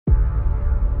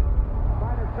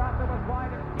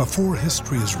Before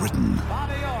history is written,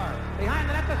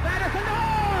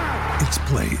 it's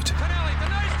played.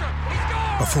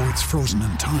 Before it's frozen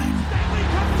in time,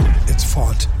 it's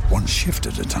fought one shift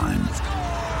at a time.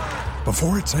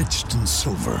 Before it's etched in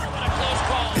silver,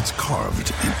 it's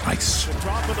carved in ice.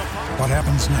 What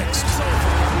happens next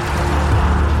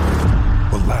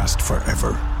will last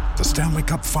forever. The Stanley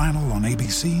Cup Final on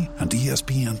ABC and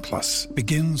ESPN Plus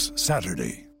begins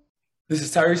Saturday. This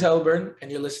is Tyrese Halliburton,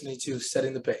 and you're listening to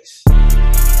Setting the Pace. Look,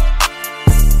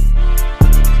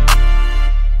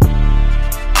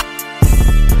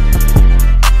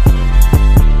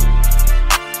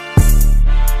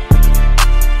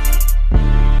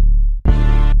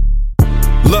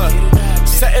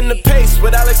 setting the pace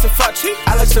with Alex and Facci.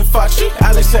 Alex and Facci.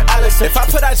 Alex and Alex. If I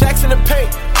put our jacks in the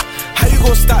paint, how you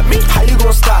gonna stop me? How you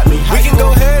gonna stop me? We can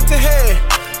go head to head.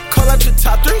 Call out your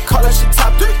top three. Call out your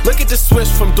top three. Look at the switch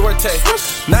from Duarte.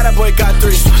 Now that boy got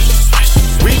three.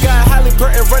 We got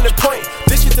Halliburton running point.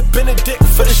 This is the Benedict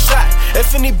for the shot.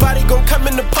 If anybody gon' come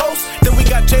in the post, then we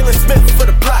got Jalen Smith for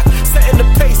the block. Setting the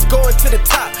pace, going to the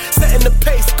top. Setting the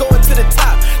pace, going to the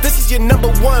top. This is your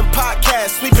number one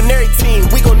podcast. Sweeping every team.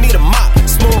 We gon' need a mop.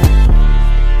 Smooth.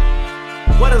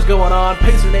 What is going on,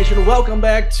 Pacer Nation? Welcome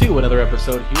back to another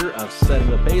episode here of Setting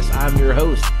the Pace. I'm your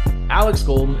host, Alex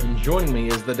Golden, and joining me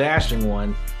is the dashing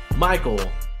one, Michael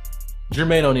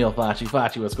Jermaine O'Neal Facci.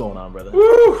 Facci, what's going on, brother?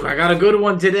 Woo, I got a good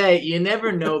one today. You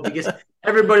never know because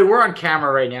everybody, we're on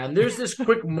camera right now, and there's this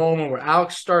quick moment where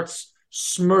Alex starts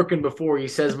smirking before he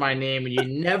says my name, and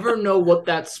you never know what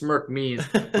that smirk means.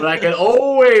 But I can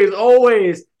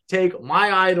always take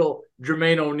my idol,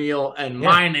 Jermaine O'Neal, and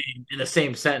my name in the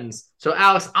same sentence. So,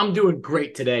 Alex, I'm doing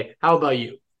great today. How about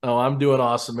you? Oh, I'm doing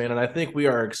awesome, man, and I think we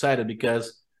are excited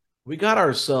because we got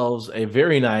ourselves a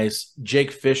very nice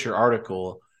Jake Fisher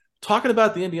article talking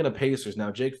about the Indiana Pacers.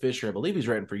 Now, Jake Fisher, I believe he's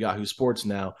writing for Yahoo Sports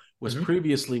now, was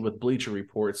previously with Bleacher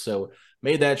Report, so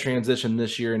made that transition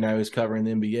this year, and now he's covering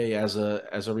the NBA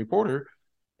as a reporter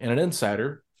and an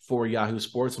insider for Yahoo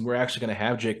Sports, and we're actually going to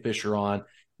have Jake Fisher on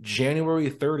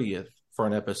January 30th for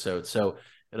an episode. So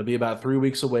it'll be about 3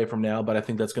 weeks away from now, but I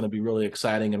think that's going to be really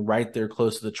exciting and right there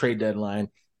close to the trade deadline,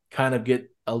 kind of get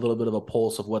a little bit of a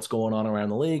pulse of what's going on around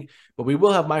the league. But we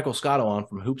will have Michael Scotto on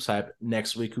from Hoops Hype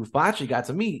next week, who Facci got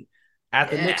to meet at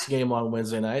the Knicks game on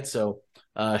Wednesday night. So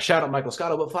shout out Michael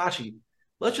Scotto. But Facci,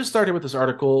 let's just start here with this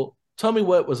article. Tell me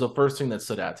what was the first thing that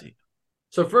stood out to you.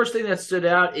 So first thing that stood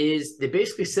out is they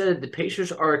basically said that the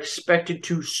Pacers are expected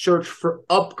to search for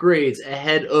upgrades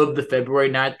ahead of the February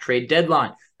 9th trade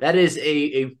deadline. That is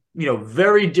a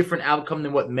very different outcome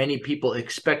than what many people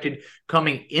expected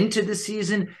coming into the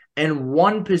season. And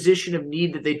one position of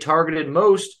need that they targeted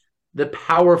most, the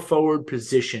power forward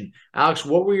position. Alex,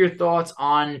 what were your thoughts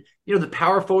on the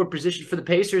power forward position for the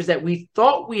Pacers that we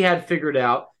thought we had figured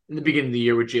out in the beginning of the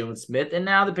year with Jalen Smith, and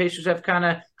now the Pacers have kind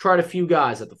of tried a few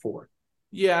guys at the forward?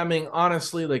 Yeah, I mean,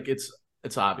 honestly,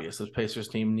 it's obvious. The Pacers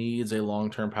team needs a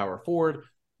long-term power forward.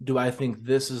 Do I think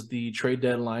this is the trade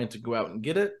deadline to go out and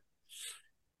get it?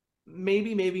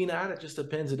 Maybe, maybe not. It just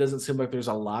depends. It doesn't seem like there's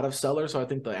a lot of sellers, so I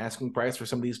think the asking price for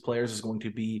some of these players is going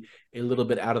to be a little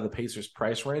bit out of the Pacers'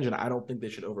 price range, and I don't think they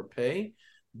should overpay.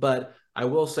 But I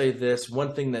will say this.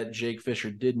 One thing that Jake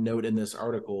Fisher did note in this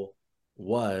article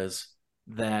was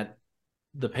that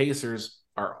the Pacers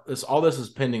all this is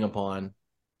pending upon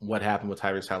what happened with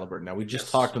Tyrese Halliburton. Now, we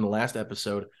just talked in the last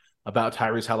episode about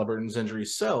Tyrese Halliburton's injury,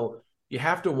 so you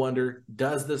have to wonder,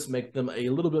 does this make them a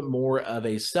little bit more of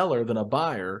a seller than a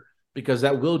buyer? Because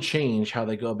that will change how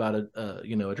they go about it,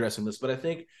 addressing this. But I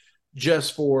think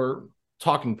just for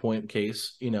talking point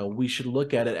case, we should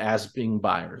look at it as being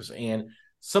buyers. And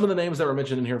some of the names that were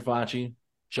mentioned in here, Facci,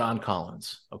 John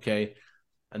Collins, okay,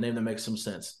 a name that makes some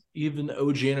sense. Even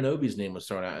OG Anunoby's name was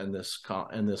thrown out in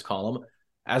this column,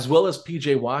 as well as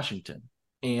PJ Washington.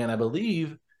 And I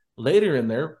believe later in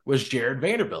there was Jared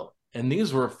Vanderbilt. And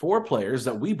these were four players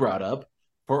that we brought up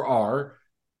for our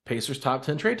Pacers top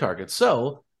 10 trade targets.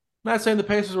 So I'm not saying the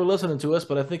Pacers were listening to us,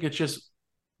 but I think it's just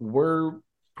we're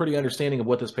pretty understanding of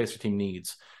what this Pacer team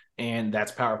needs, and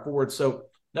that's power forward. So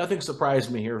nothing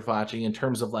surprised me here, Facci, in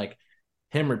terms of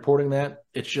him reporting that.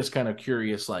 It's just kind of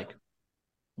curious,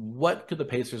 what could the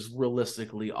Pacers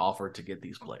realistically offer to get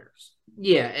these players?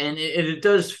 Yeah, and it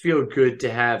does feel good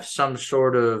to have some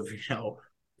sort of,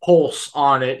 pulse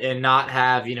on it and not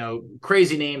have,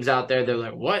 crazy names out there. They're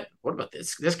like, what about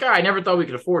this guy? I never thought we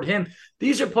could afford him.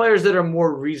 These are players that are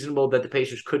more reasonable that the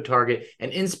Pacers could target.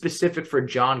 And in specific for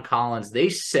John Collins, they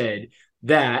said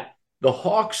that the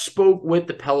Hawks spoke with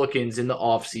the Pelicans in the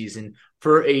offseason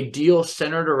for a deal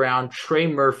centered around Trey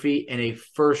Murphy and a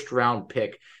first-round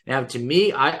pick. Now, to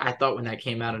me, I thought when that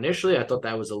came out initially, I thought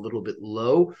that was a little bit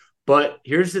low. But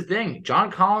here's the thing.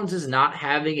 John Collins is not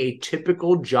having a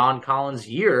typical John Collins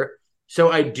year.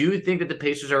 So I do think that the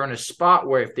Pacers are in a spot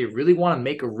where if they really want to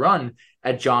make a run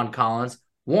at John Collins,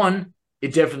 one,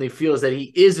 it definitely feels that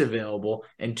he is available.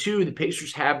 And two, the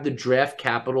Pacers have the draft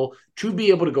capital to be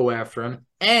able to go after him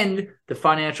and the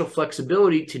financial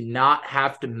flexibility to not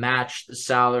have to match the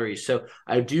salary. So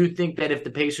I do think that if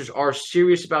the Pacers are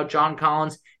serious about John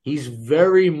Collins, he's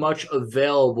very much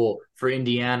available for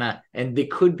Indiana, and they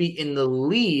could be in the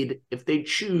lead if they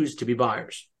choose to be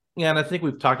buyers. Yeah, and I think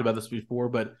we've talked about this before,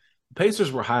 but the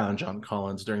Pacers were high on John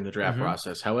Collins during the draft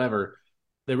process. However,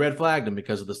 they red flagged him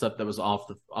because of the stuff that was off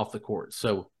the court.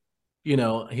 So,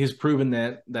 he's proven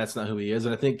that that's not who he is.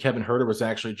 And I think Kevin Huerter was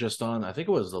actually just on, I think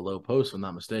it was the Low Post, if I'm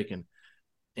not mistaken.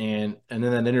 And in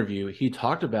that interview, he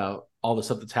talked about all the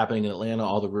stuff that's happening in Atlanta,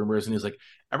 all the rumors. And he's like,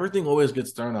 everything always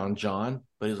gets thrown on John,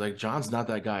 but he's like, John's not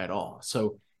that guy at all.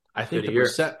 So I think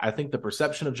the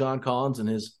perception of John Collins and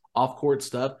his off-court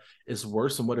stuff is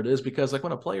worse than what it is, because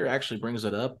when a player actually brings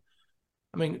it up,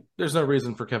 I mean, there's no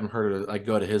reason for Kevin Huerter to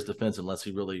go to his defense unless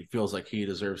he really feels like he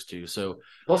deserves to. So,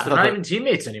 plus, they're not even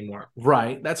teammates anymore.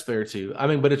 Right. That's fair too. I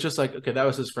mean, but it's just okay, that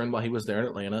was his friend while he was there in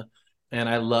Atlanta. And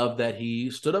I love that he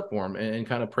stood up for him and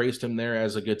kind of praised him there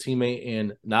as a good teammate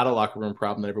and not a locker room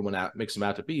problem that everyone makes him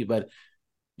out to be. But,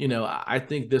 I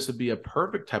think this would be a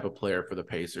perfect type of player for the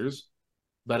Pacers.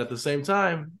 But at the same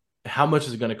time, how much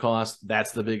is it going to cost?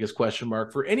 That's the biggest question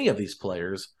mark for any of these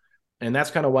players. And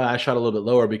that's kind of why I shot a little bit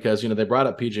lower, because, they brought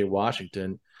up PJ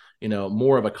Washington,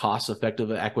 more of a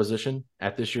cost-effective acquisition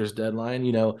at this year's deadline.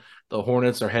 The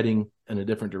Hornets are heading in a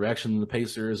different direction than the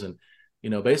Pacers. And,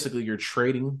 basically you're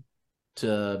trading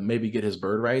to maybe get his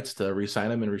bird rights to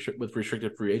re-sign him with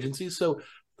restricted free agency. So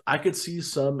I could see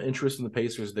some interest in the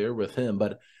Pacers there with him.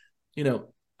 But,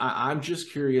 I'm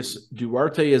just curious.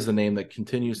 Duarte is the name that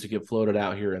continues to get floated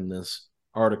out here in this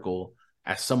article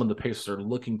as some of the Pacers are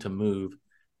looking to move.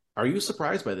 Are you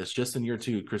surprised by this just in year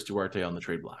two, Chris Duarte on the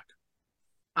trade block?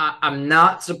 I'm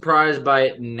not surprised by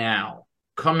it now.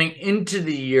 Coming into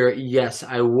the year, yes,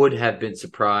 I would have been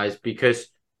surprised because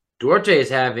Duarte is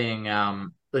having a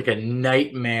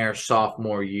nightmare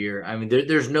sophomore year. I mean,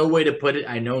 there's no way to put it.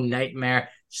 I know nightmare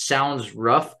sounds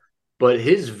rough, but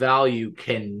his value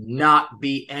cannot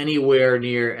be anywhere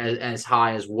near as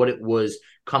high as what it was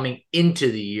coming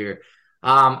into the year.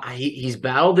 He's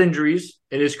battled injuries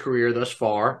in his career thus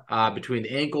far, between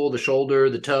the ankle, the shoulder,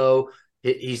 the toe.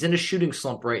 He's in a shooting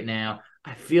slump right now.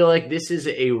 I feel like this is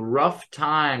a rough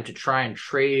time to try and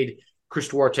trade Chris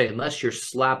Duarte unless you're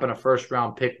slapping a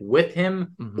first-round pick with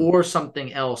him or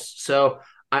something else. So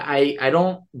I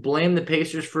don't blame the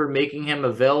Pacers for making him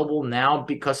available now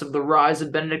because of the rise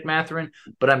of Bennedict Mathurin,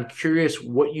 but I'm curious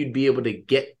what you'd be able to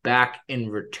get back in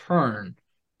return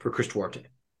for Chris Duarte.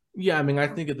 Yeah, I mean, I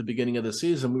think at the beginning of the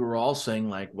season, we were all saying,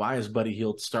 why is Buddy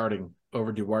Hield starting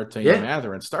over Duarte and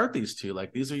Mathurin? Start these two.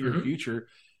 These are your future.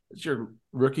 It's your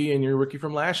rookie and your rookie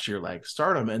from last year.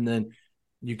 Start them. And then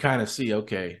you kind of see,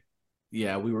 okay,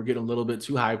 yeah, we were getting a little bit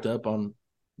too hyped up on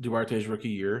Duarte's rookie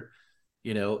year,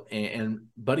 and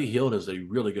Buddy Hield is a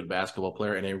really good basketball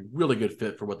player and a really good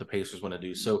fit for what the Pacers want to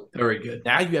do. So very good.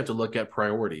 Now you have to look at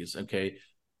priorities, okay?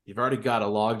 You've already got a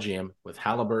logjam with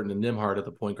Halliburton and Nembhard at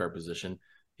the point guard position.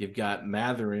 You've got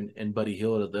Mathurin and Buddy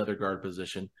Hield at the other guard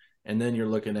position. And then you're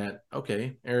looking at,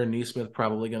 okay, Aaron Nesmith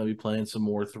probably going to be playing some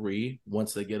more three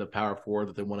once they get a power forward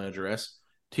that they want to address.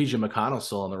 TJ McConnell's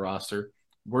still on the roster.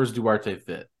 Where's Duarte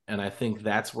fit? And I think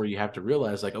that's where you have to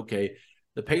realize, okay,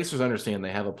 the Pacers understand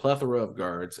they have a plethora of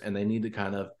guards and they need to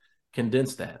kind of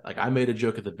condense that. I made a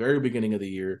joke at the very beginning of the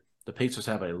year. The Pacers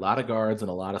have a lot of guards and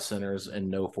a lot of centers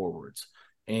and no forwards.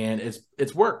 And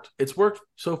it's worked. It's worked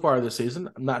so far this season.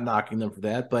 I'm not knocking them for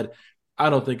that, but I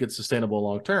don't think it's sustainable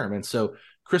long term. And so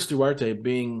Chris Duarte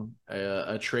being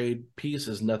a trade piece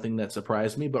is nothing that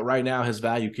surprised me. But right now his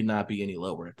value cannot be any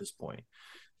lower at this point.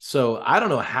 So I don't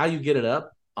know how you get it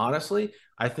up. Honestly,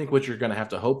 I think what you're going to have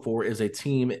to hope for is a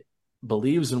team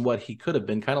believes in what he could have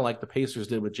been, kind of like the Pacers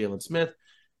did with Jalen Smith.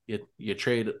 You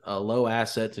trade a low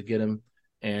asset to get him,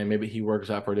 and maybe he works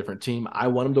out for a different team. I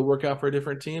want him to work out for a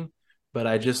different team. But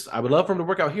I would love for him to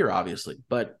work out here, obviously.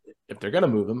 But if they're going to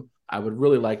move him, I would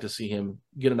really like to see him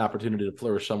get an opportunity to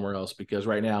flourish somewhere else, because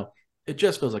right now it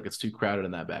just feels like it's too crowded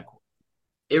in that backcourt.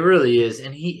 It really is.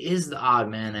 And he is the odd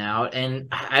man out. And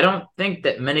I don't think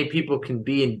that many people can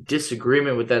be in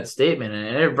disagreement with that statement.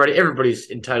 And everybody's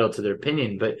entitled to their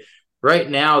opinion. But right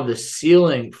now, the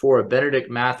ceiling for a Bennedict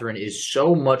Mathurin is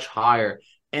so much higher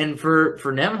And for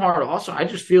Nembhard also, I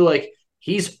just feel like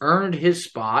he's earned his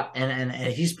spot and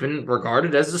he's been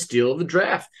regarded as the steal of the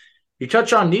draft. You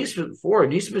touch on Nesmith before.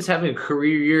 Nesmith's having a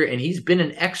career year, and he's been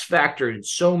an X factor in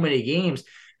so many games.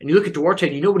 And you look at Duarte,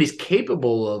 and you know what he's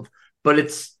capable of, but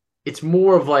it's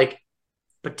more of like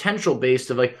potential based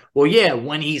of like, well, yeah,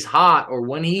 when he's hot or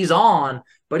when he's on,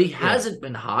 but he hasn't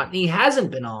been hot and he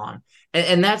hasn't been on.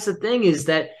 And that's the thing is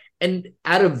that, and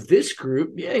out of this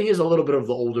group, yeah, he is a little bit of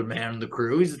the older man in the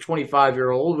crew. He's a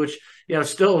 25-year-old, which,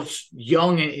 still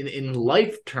young in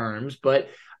life terms, but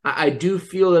I do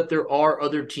feel that there are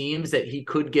other teams that he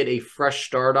could get a fresh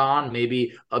start on,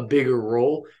 maybe a bigger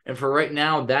role. And for right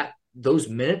now, those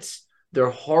minutes,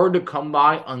 they're hard to come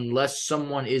by unless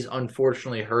someone is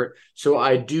unfortunately hurt. So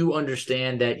I do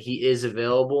understand that he is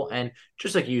available. And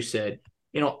just like you said,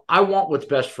 I want what's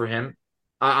best for him.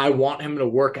 I want him to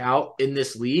work out in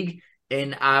this league.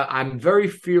 And I'm very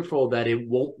fearful that it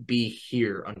won't be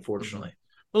here, unfortunately.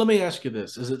 Well, let me ask you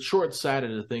this. Is it short-sighted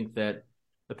to think that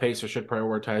the Pacers should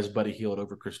prioritize Buddy Hield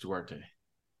over Chris Duarte?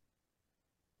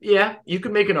 Yeah, you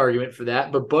could make an argument for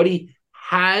that, but Buddy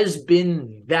has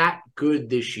been that good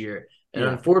this year. And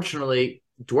unfortunately,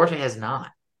 Duarte has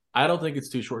not. I don't think it's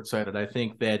too short-sighted. I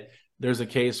think that there's a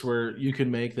case where you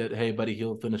can make that, hey, Buddy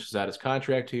Hield finishes out his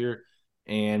contract here,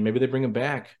 and maybe they bring him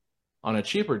back on a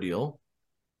cheaper deal,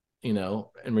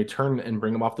 and return and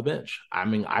bring him off the bench. I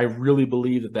mean, I really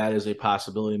believe that is a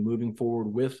possibility moving forward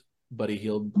with Buddy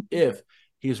Hield if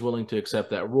he's willing to accept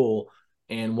that role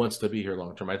and wants to be here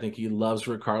long term. I think he loves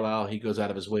Rick Carlisle. He goes out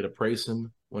of his way to praise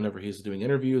him whenever he's doing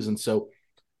interviews. And so,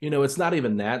 it's not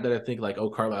even that I think like, oh,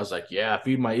 Carlisle's like, yeah,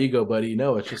 feed my ego, buddy.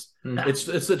 No, it's just it's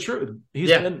the truth.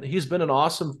 He's been an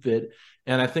awesome fit.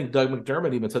 And I think Doug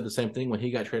McDermott even said the same thing when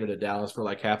he got traded to Dallas for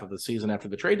like half of the season after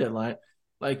the trade deadline.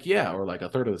 Like, yeah, or like a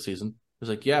third of the season. It was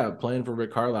like, yeah, playing for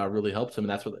Rick Carlisle really helped him.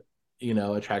 And that's what,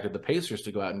 attracted the Pacers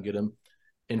to go out and get him.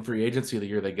 In free agency the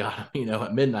year they got him,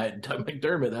 at midnight, Doug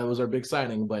McDermott, that was our big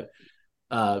signing. But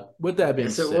with that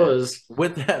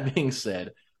being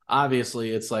said,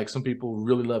 obviously it's like some people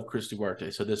really love Chris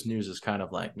Duarte. So this news is kind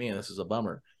of like, man, this is a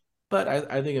bummer. But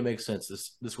I think it makes sense.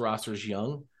 This roster is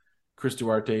young. Chris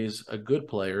Duarte's a good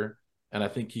player, and I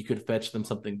think he could fetch them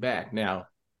something back. Now,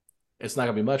 it's not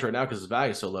going to be much right now because his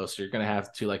value is so low. So you're going to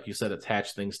have to, like you said,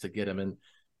 attach things to get him. And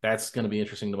that's going to be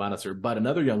interesting to monitor. But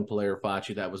another young player,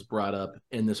 Facci, that was brought up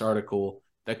in this article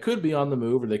that could be on the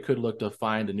move or they could look to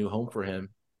find a new home for him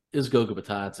is Goga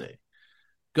Bitadze.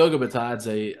 Goga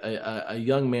Bitadze, a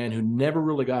young man who never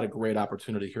really got a great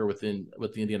opportunity here with the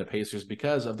Indiana Pacers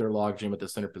because of their logjam at the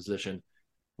center position.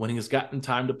 When he's gotten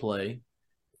time to play,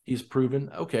 he's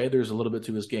proven, okay, there's a little bit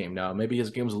to his game. Now, maybe his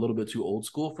game's a little bit too old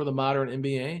school for the modern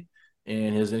NBA,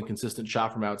 and his inconsistent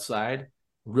shot from outside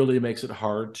really makes it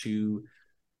hard to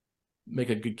make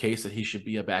a good case that he should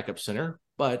be a backup center.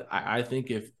 But I think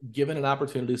if given an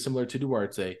opportunity similar to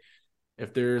Duarte,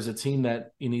 if there's a team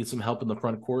that you need some help in the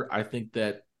front court, I think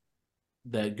that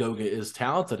Goga is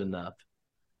talented enough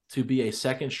to be a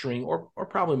second string or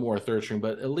probably more a third string,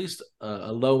 but at least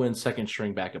a low-end second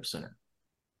string backup center.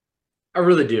 I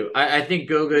really do. I think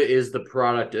Goga is the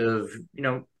product of,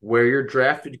 where you're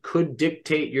drafted could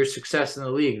dictate your success in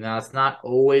the league. Now, it's not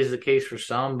always the case for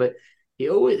some, but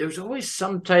there's always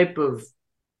some type of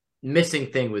missing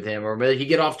thing with him, or maybe he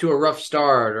get off to a rough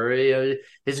start, or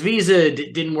his visa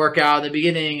didn't work out in the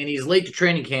beginning and he's late to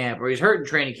training camp, or he's hurt in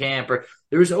training camp, or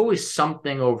there's always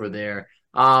something over there.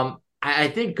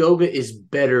 I think Goga is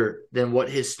better than what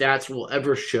his stats will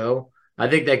ever show. I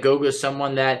think that Goga is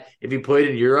someone that if he played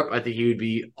in Europe, I think he would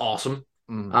be awesome.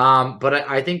 But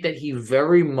I think that he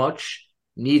very much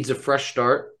needs a fresh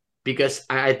start because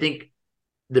I think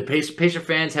the Pacer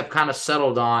fans have kind of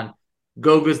settled on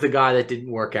Goga's the guy that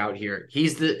didn't work out here.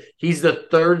 He's the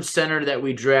third center that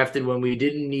we drafted when we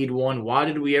didn't need one. Why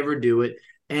did we ever do it?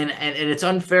 And it's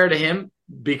unfair to him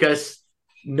because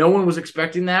no one was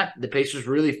expecting that. The Pacers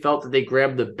really felt that they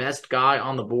grabbed the best guy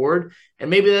on the board, and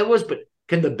maybe that was. But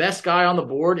can the best guy on the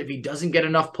board, if he doesn't get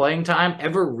enough playing time,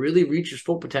 ever really reach his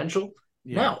full potential?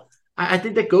 Yeah. No. I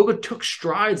think that Goga took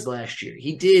strides last year.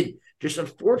 He did. Just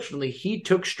unfortunately, he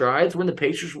took strides when the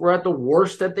Pacers were at the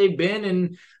worst that they've been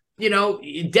in,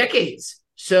 decades.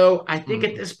 So I think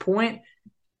at this point,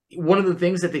 one of the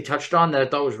things that they touched on that I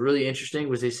thought was really interesting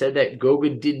was they said that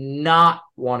Goga did not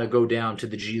want to go down to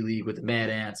the G League with the Mad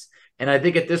Ants. And I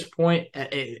think at this point,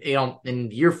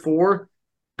 in year 4,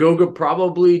 Goga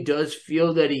probably does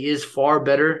feel that he is far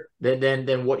better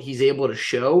than what he's able to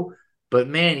show. But,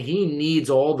 man, he needs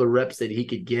all the reps that he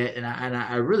could get. And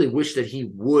I really wish that he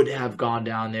would have gone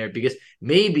down there because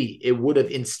maybe it would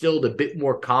have instilled a bit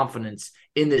more confidence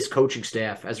in this coaching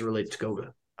staff as it relates to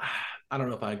Goga. I don't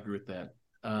know if I agree with that.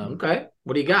 Okay.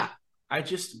 What do you got?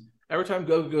 Every time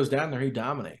Goga goes down there, he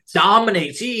dominates.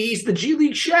 He's the G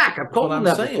League Shaq. I've told him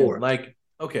that before. Like,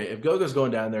 okay, if Goga's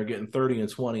going down there getting 30 and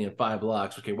 20 and 5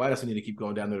 blocks, okay, why does he need to keep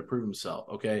going down there to prove himself?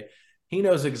 Okay. He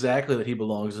knows exactly that he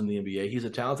belongs in the NBA. He's a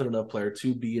talented enough player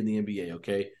to be in the NBA,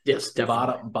 okay? Yes,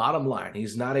 definitely. Bottom line,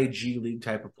 he's not a G League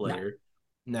type of player.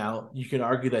 No. Now, you can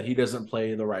argue that he doesn't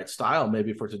play the right style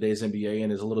maybe for today's NBA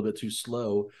and is a little bit too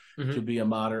slow to be a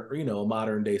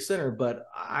modern day center, but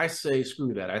I say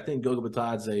screw that. I think Goga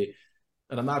Bitadze,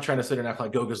 and I'm not trying to sit here and act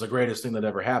like Goga's the greatest thing that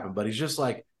ever happened, but he's just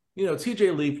like,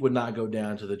 TJ Leaf would not go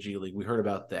down to the G League. We heard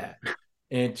about that.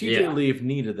 And TJ Leaf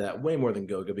needed that way more than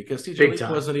Goga because TJ Leaf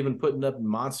wasn't even putting up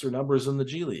monster numbers in the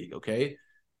G League, okay?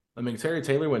 I mean, Terry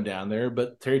Taylor went down there,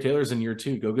 but Terry Taylor's in year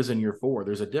 2. Goga's in year 4.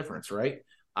 There's a difference, right?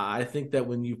 I think that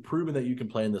when you've proven that you can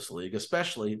play in this league,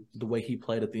 especially the way he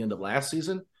played at the end of last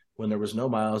season, when there was no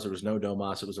Miles, there was no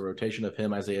Domas, it was a rotation of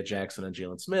him, Isaiah Jackson, and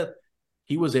Jalen Smith,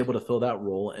 he was able to fill that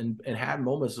role and had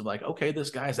moments of like, okay, this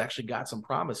guy's actually got some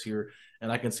promise here,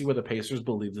 and I can see where the Pacers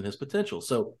believed in his potential.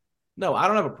 So, no, I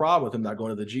don't have a problem with him not going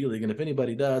to the G League. And if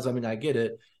anybody does, I mean, I get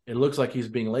it. It looks like he's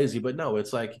being lazy, but no,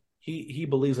 it's like he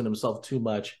believes in himself too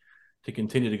much to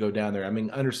continue to go down there. I mean,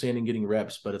 understanding getting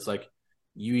reps, but it's like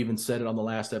you even said it on the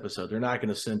last episode. They're not going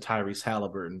to send Tyrese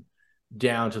Halliburton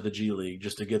down to the G League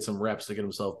just to get some reps to get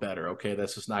himself better. Okay,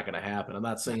 that's just not going to happen. I'm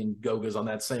not saying Goga's on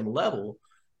that same level,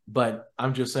 but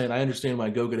I'm just saying I understand why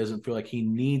Goga doesn't feel like he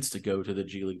needs to go to the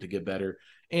G League to get better.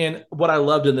 And what I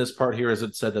loved in this part here is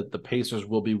it said that the Pacers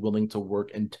will be willing to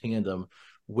work in tandem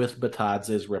with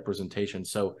Bitadze's representation.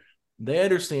 So they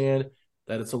understand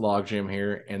that it's a logjam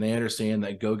here, and they understand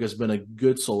that Goga's been a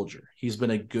good soldier. He's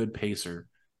been a good Pacer,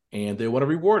 and they want to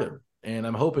reward him. And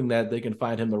I'm hoping that they can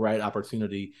find him the right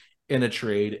opportunity in a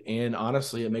trade. And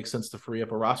honestly, it makes sense to free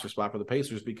up a roster spot for the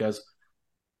Pacers because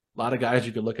a lot of guys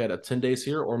you could look at 10 days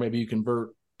here, or maybe you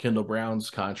convert Kendall Brown's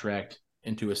contract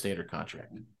into a standard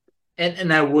contract.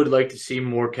 And I would like to see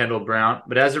more Kendall Brown,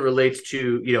 but as it relates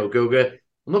to, Goga,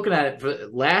 I'm looking at it for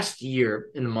last year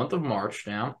in the month of March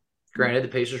now. Granted, the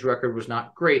Pacers record was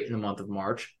not great in the month of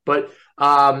March, but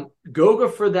Goga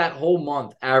for that whole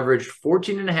month averaged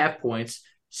 14.5 points,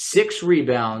 6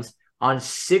 rebounds on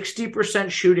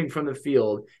 60% shooting from the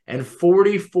field and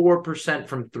 44%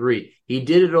 from 3. He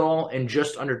did it all in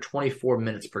just under 24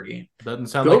 minutes per game. Doesn't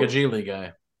sound like a G League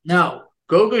guy. No,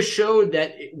 Goga showed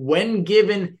that when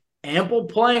given ample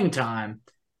playing time,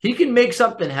 he can make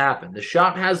something happen. The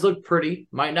shot has looked pretty,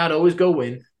 might not always go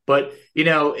in, but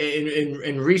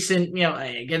in recent,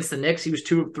 against the Knicks, he was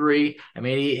 2 of 3. I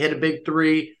mean, he hit a big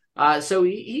 3. So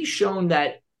he's shown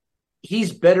that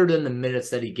he's better than the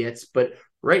minutes that he gets. But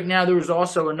right now, there was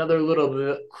also another little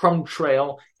bit crumb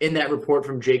trail in that report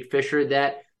from Jake Fisher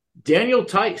that Daniel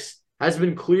Theis has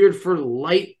been cleared for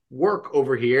light work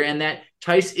over here, and that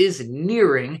Theis is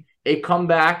nearing a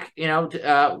comeback,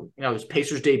 his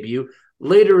Pacers debut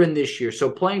later in this year. So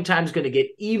playing time is going to get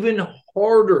even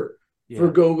harder for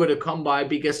Goga to come by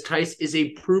because Theis is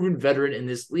a proven veteran in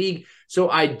this league. So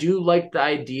I do like the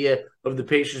idea of the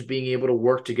Pacers being able to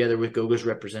work together with Goga's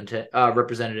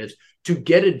representatives to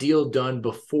get a deal done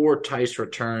before Theis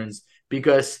returns,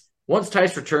 because once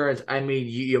Theis returns, I mean,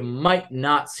 you might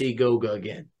not see Goga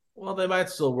again. Well, they might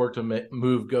still work to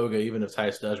move Goga even if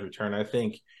Theis does return. I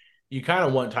think you kind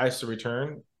of want Theis to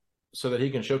return so that he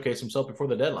can showcase himself before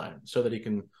the deadline, so that he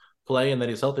can play and that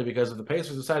he's healthy, because if the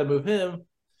Pacers decide to move him,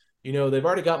 they've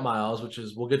already got Miles,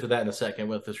 we'll get to that in a second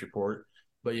with this report,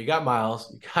 but you got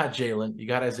Miles, you got Jalen, you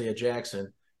got Isaiah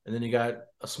Jackson, and then you got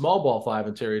a small ball 5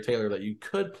 in Terry Taylor that you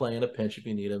could play in a pinch if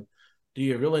you need him. Do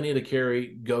you really need to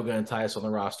carry Goga and Theis on the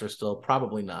roster still?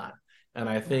 Probably not. And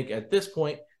I think at this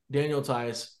point, Daniel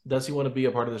Theis, does he want to be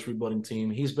a part of this rebuilding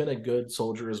team? He's been a good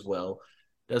soldier as well.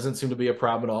 Doesn't seem to be a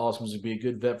problem at all. Seems to be a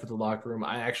good vet for the locker room.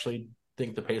 I actually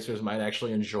think the Pacers might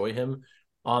actually enjoy him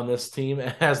on this team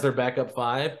as their backup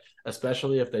 5,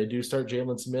 especially if they do start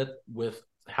Jalen Smith with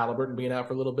Halliburton being out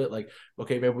for a little bit. Like,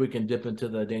 okay, maybe we can dip into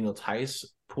the Daniel Theis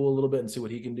pool a little bit and see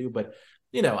what he can do. But,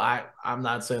 I'm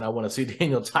not saying I want to see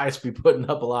Daniel Theis be putting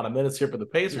up a lot of minutes here for the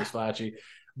Pacers, Facci,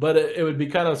 but it would be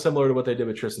kind of similar to what they did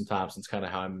with Tristan Thompson's kind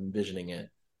of how I'm envisioning it.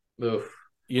 Oof.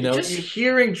 Just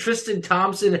hearing Tristan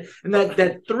Thompson and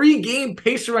that 3-game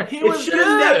Pacer run,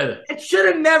 it should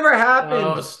have never happened.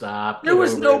 Oh, stop. There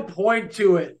was no point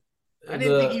to it. I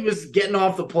didn't think he was getting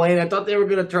off the plane. I thought they were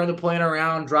going to turn the plane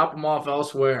around, drop him off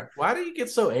elsewhere. Why do you get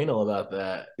so anal about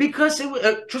that? Because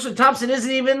Tristan Thompson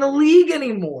isn't even in the league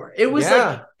anymore. It was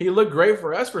he looked great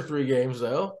for us for 3 games,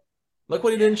 though. Look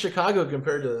what he did in Chicago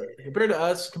compared to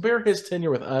us. Compare his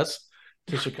tenure with us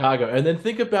to Chicago. And then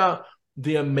think about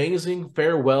the amazing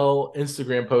farewell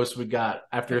Instagram post we got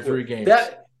after 3 games.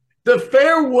 The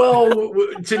farewell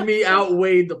to me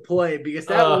outweighed the play because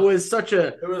that was such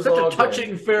a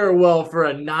touching farewell for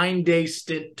a 9-day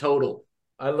stint total.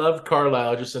 I loved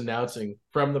Carlisle just announcing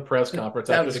from the press conference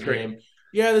after the game.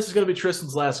 Yeah, this is going to be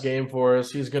Tristan's last game for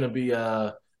us. He's going to be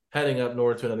heading up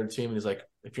north to another team. And he's like,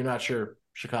 if you're not sure,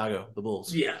 Chicago, the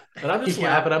Bulls. Yeah. And I'm just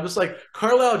laughing. I'm just like,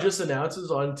 Carlisle just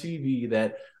announces on TV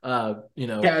that,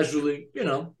 casually,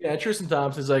 Yeah, Tristan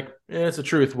Thompson's like, it's the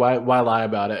truth. Why lie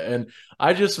about it? And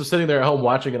I just was sitting there at home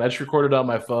watching it. I just recorded it on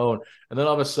my phone. And then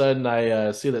all of a sudden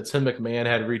I see that Tim McMahon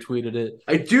had retweeted it.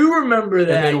 I do remember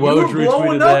that. And then Woj retweeted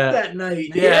blowing up that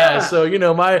night. Yeah. So,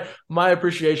 my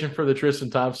appreciation for the Tristan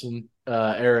Thompson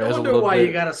era is a little bit. Why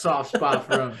you got a soft spot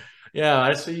for him. Yeah,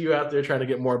 I see you out there trying to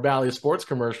get more Bally Sports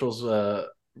commercials,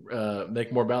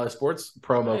 make more Bally Sports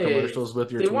promo commercials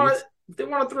with your tweets. If they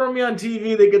want to throw me on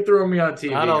TV, they could throw me on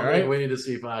TV. I don't think we need to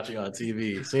see Facci on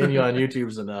TV. Seeing you on YouTube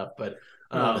is enough. But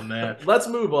man, let's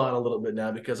move on a little bit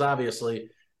now because obviously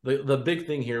the big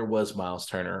thing here was Miles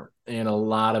Turner, and a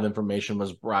lot of information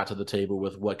was brought to the table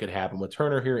with what could happen with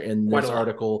Turner here in this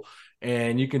article.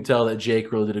 And you can tell that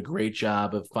Jake really did a great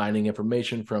job of finding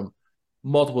information from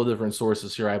multiple different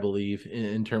sources here, I believe,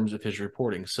 in terms of his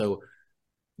reporting. So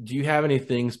do you have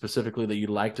anything specifically that you'd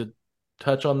like to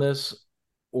touch on this?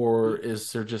 Or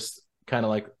is there just kind of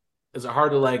like, is it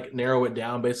hard to narrow it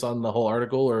down based on the whole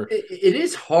article? Or it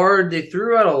is hard. They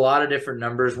threw out a lot of different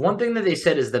numbers. One thing that they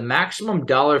said is the maximum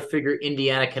dollar figure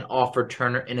Indiana can offer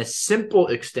Turner in a simple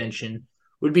extension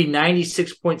would be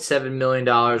 $96.7 million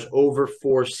over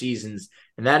 4 seasons.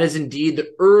 And that is indeed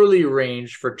the early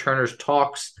range for Turner's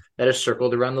talks that is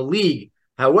circled around the league.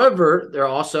 However,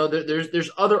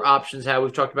 there's other options. How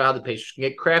we've talked about how the Pacers can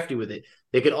get crafty with it.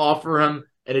 They could offer him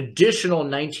an additional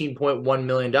 $19.1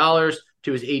 million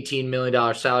to his $18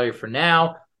 million salary for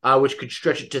now, which could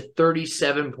stretch it to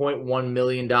 $37.1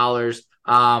 million.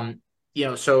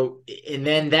 So, and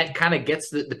then that kind of gets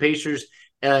the Pacers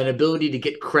an ability to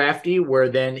get crafty, where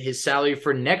then his salary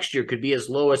for next year could be as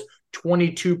low as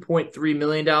 $22.3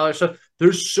 million. So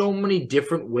there's so many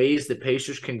different ways the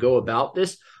Pacers can go about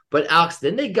this. But Alex,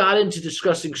 then they got into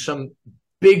discussing some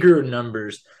bigger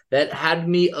numbers that had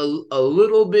me a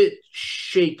little bit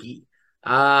shaky.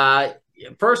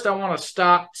 First, I want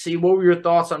to see what were your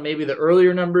thoughts on maybe the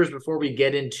earlier numbers before we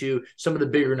get into some of the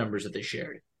bigger numbers that they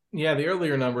shared. Yeah, the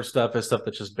earlier number stuff is stuff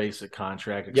that's just basic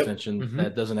contract extension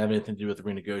that doesn't have anything to do with the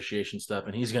renegotiation stuff,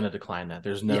 and he's going to decline that.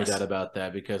 There's no doubt about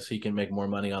that because he can make more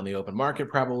money on the open market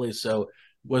probably. So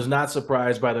was not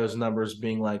surprised by those numbers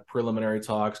being like preliminary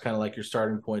talks, kind of like your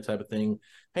starting point type of thing.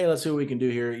 Hey, let's see what we can do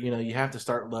here. You have to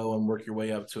start low and work your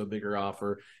way up to a bigger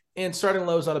offer. And starting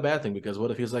low is not a bad thing because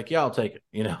what if he's like, yeah, I'll take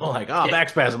it. Back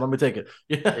spasm, let me take it.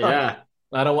 Yeah.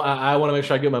 I want to make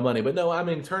sure I get my money. But no, I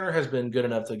mean, Turner has been good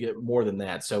enough to get more than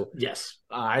that. So yes,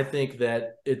 I think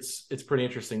that it's pretty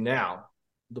interesting. Now,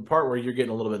 the part where you're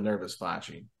getting a little bit nervous,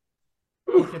 Facci,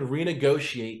 he can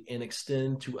renegotiate and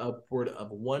extend to upward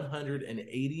of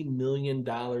 $180 million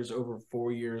over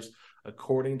 4 years,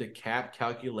 according to cap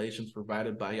calculations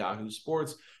provided by Yahoo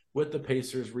Sports, with the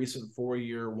Pacers' recent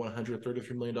 4-year,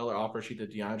 $133 million offer sheet to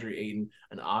DeAndre Ayton,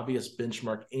 an obvious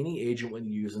benchmark any agent would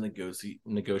use in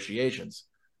negotiations.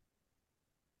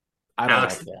 I don't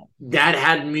like that. That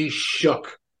had me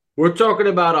shook. We're talking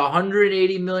about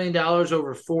 $180 million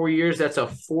over 4 years. That's a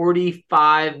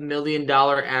 $45 million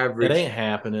average. It ain't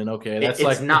happening. Okay,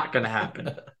 it's not going to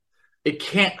happen. It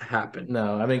can't happen.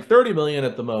 No, I mean $30 million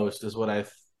at the most is what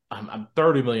I'm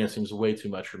 $30 million seems way too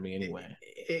much for me anyway.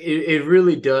 It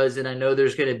really does, and I know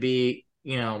there's going to be,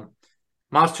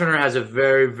 Miles Turner has a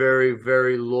very, very,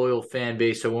 very loyal fan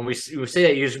base. So when we say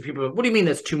that, usually people, what do you mean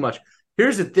that's too much?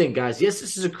 Here's the thing, guys. Yes,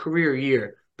 this is a career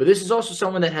year, but this is also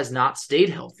someone that has not stayed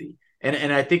healthy,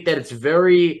 and I think that it's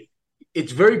very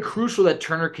crucial that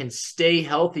Turner can stay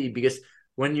healthy because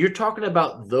when you're talking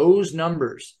about those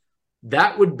numbers,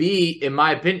 that would be, in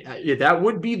my opinion, that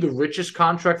would be the richest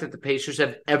contract that the Pacers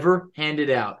have ever handed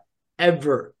out,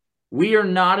 ever. We are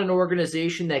not an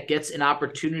organization that gets an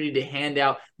opportunity to hand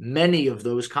out many of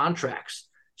those contracts.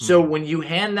 So when you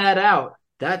hand that out,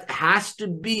 that has to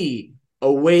be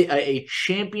a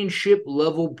championship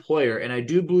level player. And I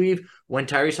do believe when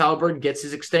Tyrese Haliburton gets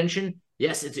his extension,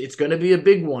 yes, it's going to be a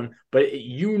big one, but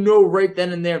right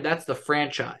then and there, that's the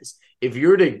franchise. If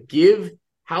you're to give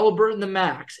Haliburton the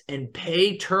max and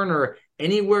pay Turner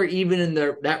anywhere even in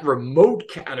that remote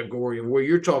category of where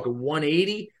you're talking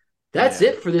 180, that's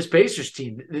it for this Pacers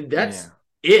team. That's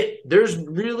it. There's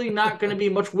really not going to be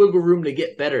much wiggle room to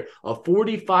get better. A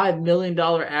 $45 million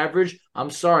average, I'm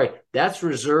sorry, that's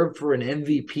reserved for an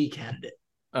MVP candidate.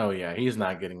 Oh, yeah, he's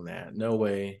not getting that. No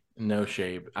way, no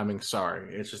shape. I mean,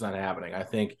 sorry. It's just not happening. I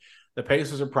think the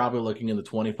Pacers are probably looking in the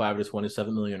 25 to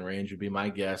 27 million range would be my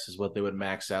guess is what they would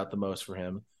max out the most for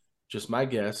him. Just my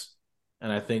guess.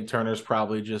 And I think Turner's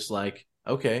probably just like,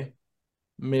 okay,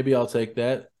 maybe I'll take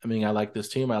that. I mean, I like this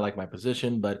team. I like my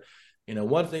position. But,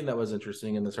 one thing that was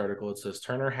interesting in this article, it says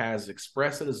Turner has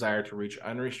expressed a desire to reach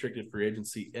unrestricted free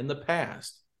agency in the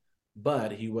past,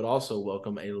 but he would also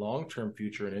welcome a long-term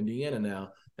future in Indiana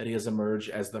now that he has emerged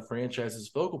as the franchise's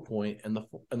focal point in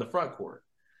the front court.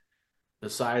 The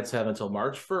sides have until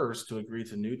March 1st to agree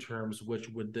to new terms, which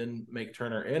would then make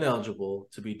Turner ineligible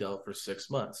to be dealt for 6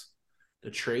 months.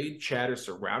 The trade chatter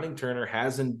surrounding Turner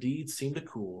has indeed seemed to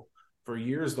cool. For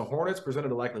years, the Hornets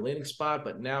presented a likely landing spot,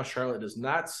 but now Charlotte does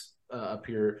not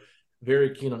appear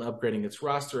very keen on upgrading its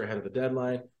roster ahead of the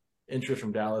deadline. Interest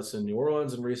from Dallas and New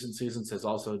Orleans in recent seasons has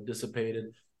also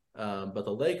dissipated. But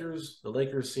the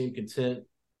Lakers seem content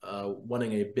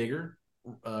wanting a bigger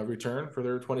return for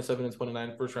their 27 and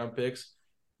 29 first-round picks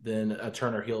than a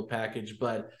Turner Hill package.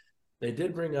 But they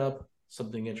did bring up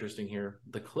something interesting here.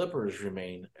 The Clippers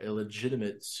remain a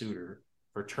legitimate suitor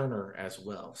for Turner as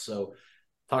well. So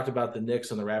talked about the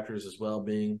Knicks and the Raptors as well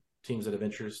being teams that have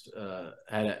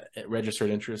had a registered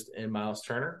interest in Miles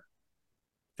Turner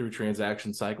through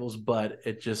transaction cycles, but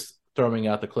it just throwing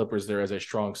out the Clippers there as a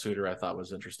strong suitor I thought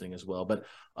was interesting as well. But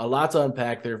a lot to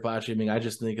unpack there, Facci. I mean, I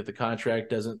just think if the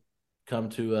contract doesn't come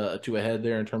to a head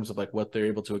there in terms of like what they're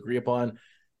able to agree upon,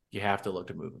 you have to look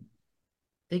to move them.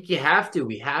 I think you have to.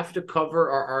 We have to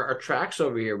cover our tracks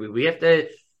over here. We have to,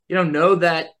 know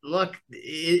that, look,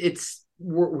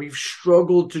 we've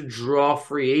struggled to draw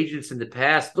free agents in the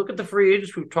past. Look at the free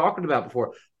agents we've talked about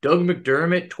before. Doug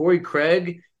McDermott, Torrey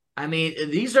Craig. I mean,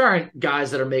 these aren't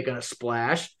guys that are making a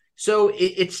splash. So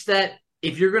it's that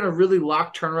if you're going to really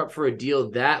lock Turner up for a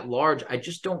deal that large, I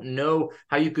just don't know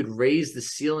how you could raise the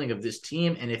ceiling of this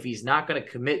team. And if he's not going to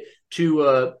commit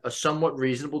to a somewhat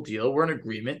reasonable deal, we're in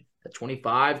agreement, the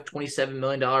 $25, $27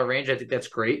 million range, I think that's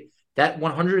great. That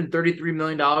 $133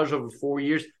 million over 4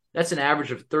 years, that's an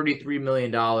average of $33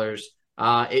 million.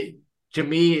 To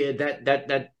me,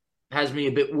 that has me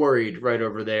a bit worried right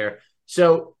over there.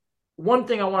 So one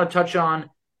thing I want to touch on,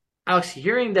 Alex,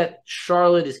 hearing that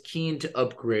Charlotte is keen to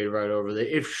upgrade right over there.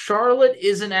 If Charlotte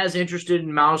isn't as interested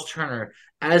in Miles Turner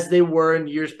as they were in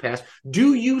years past,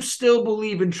 do you still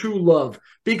believe in true love?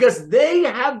 Because they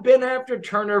have been after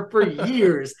Turner for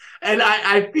years. And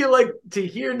I feel like to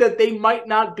hear that they might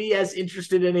not be as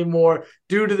interested anymore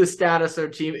due to the status of their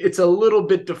team, it's a little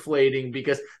bit deflating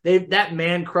because that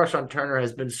man crush on Turner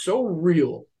has been so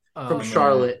real from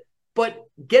Charlotte. But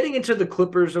getting into the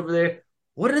Clippers over there,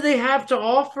 what do they have to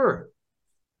offer?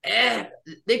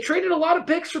 They traded a lot of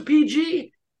picks for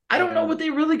PG. I don't know what they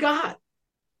really got.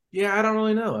 Yeah, I don't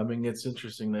really know. I mean, it's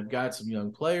interesting. They've got some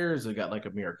young players. They got like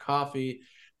Amir Coffey.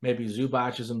 Maybe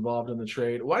Zubac is involved in the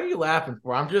trade. What are you laughing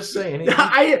for? I'm just saying.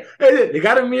 They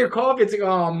got Amir Coffey. It's like,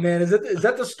 oh man, is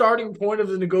that the starting point of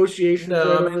the negotiation? No,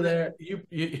 over there.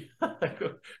 You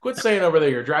quit saying over there.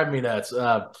 You're driving me nuts.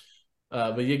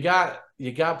 But you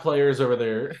got players over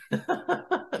there.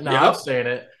 No, I'm saying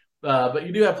it. But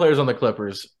you do have players on the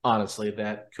Clippers, honestly,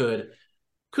 that could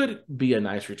be a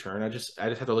nice return. I just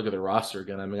have to look at the roster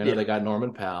again. I mean, I know they got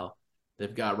Norman Powell.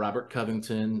 They've got Robert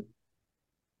Covington.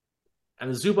 And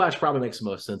the Zubac probably makes the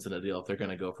most sense in a deal if they're going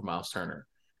to go for Miles Turner.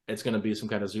 It's going to be some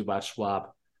kind of Zubac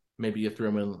swap. Maybe you throw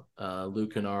him in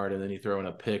Luke Kennard, and then you throw in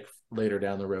a pick later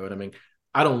down the road. I mean,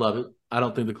 I don't love it. I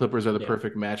don't think the Clippers are the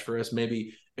perfect match for us.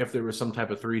 Maybe if there was some type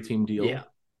of 3-team deal,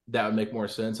 that would make more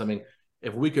sense. I mean,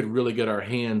 if we could really get our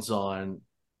hands on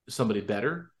somebody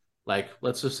better, like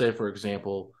let's just say, for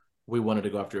example, we wanted to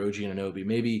go after OG Anunoby,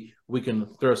 maybe we can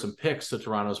throw some picks to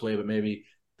Toronto's way, but maybe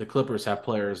the Clippers have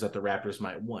players that the Raptors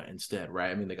might want instead,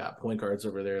 right? I mean, they got point guards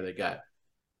over there. They got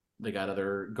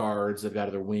other guards. They've got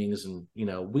other wings, and,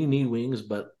 we need wings,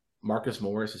 but Marcus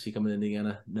Morris, is he coming to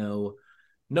Indiana? No.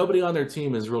 Nobody on their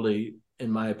team is really, in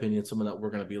my opinion, someone that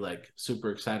we're going to be like super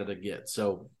excited to get.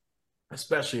 So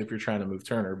especially if you're trying to move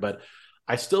Turner, but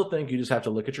I still think you just have to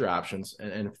look at your options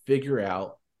and figure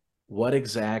out what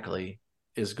exactly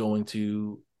is going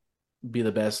to be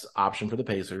the best option for the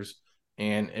Pacers.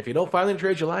 And if you don't find any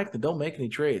trades you like, then don't make any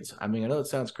trades. I mean, I know it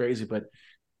sounds crazy, but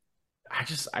I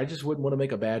just wouldn't want to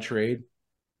make a bad trade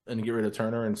and get rid of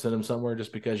Turner and send him somewhere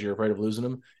just because you're afraid of losing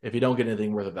him if you don't get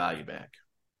anything worth of value back.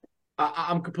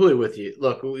 I'm completely with you.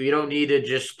 Look, we don't need to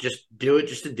just do it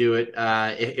just to do it.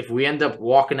 If we end up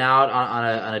walking out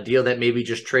on a deal that maybe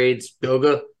just trades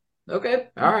Goga, okay,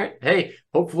 all right. Hey,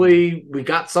 hopefully we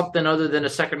got something other than a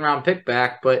second-round pick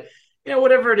back. But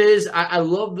whatever it is, I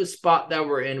love the spot that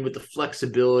we're in with the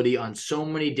flexibility on so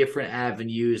many different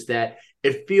avenues that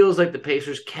it feels like the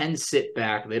Pacers can sit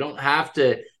back. They don't have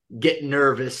to get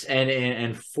nervous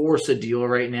and force a deal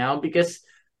right now because,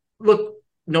 look,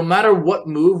 no matter what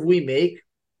move we make,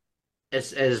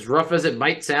 as rough as it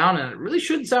might sound, and it really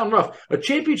shouldn't sound rough, a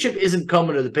championship isn't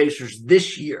coming to the Pacers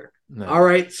this year. No. All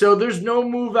right? So there's no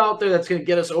move out there that's going to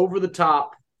get us over the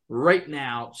top right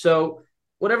now. So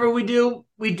whatever we do,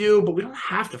 but we don't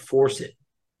have to force it.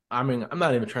 I mean, I'm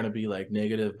not even trying to be like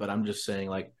negative, but I'm just saying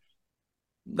like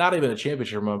not even a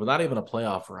championship run, but not even a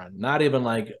playoff run, not even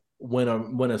like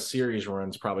when a series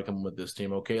run's probably coming with this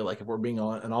team. Okay, like if we're being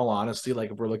in all honesty,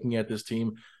 like if we're looking at this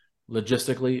team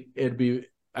logistically,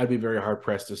 I'd be very hard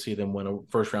pressed to see them win a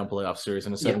first round playoff series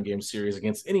in a 7-game series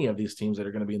against any of these teams that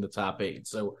are going to be in the top 8.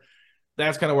 So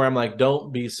that's kind of where I'm like,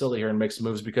 don't be silly here and make some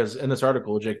moves, because in this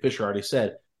article, Jake Fisher already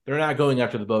said they're not going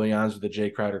after the Bojans or the Jay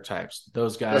Crowder types.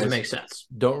 Those guys doesn't make sense.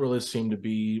 Don't really seem to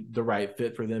be the right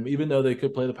fit for them, even though they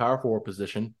could play the power forward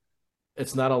position.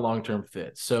 It's not a long-term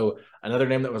fit. So another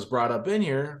name that was brought up in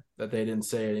here that they didn't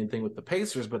say anything with the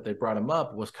Pacers, but they brought him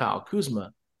up, was Kyle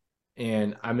Kuzma.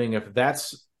 And I mean, if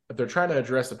they're trying to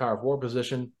address the power forward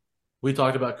position, we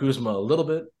talked about Kuzma a little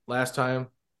bit last time.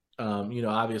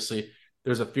 Obviously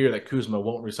there's a fear that Kuzma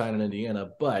won't resign in Indiana,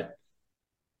 but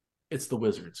it's the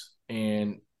Wizards.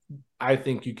 And I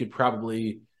think you could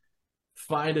probably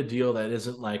find a deal that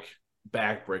isn't like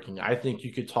backbreaking. I think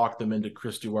you could talk them into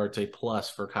Chris Duarte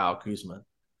plus for Kyle Kuzma.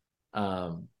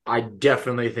 I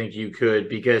definitely think you could,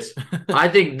 because I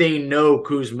think they know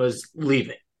Kuzma's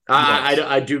leaving. Yes.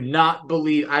 I do not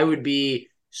believe, I would be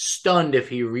stunned if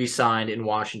he re-signed in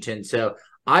Washington. So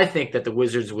I think that the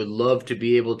Wizards would love to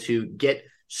be able to get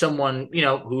someone,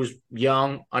 who's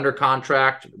young, under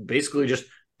contract, basically just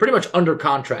pretty much under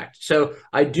contract. So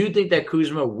I do think that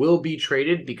Kuzma will be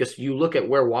traded, because you look at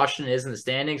where Washington is in the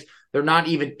standings, they're not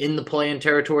even in the play-in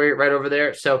territory right over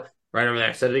there. So right over there,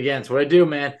 I said it again. It's what I do,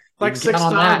 man. Like 6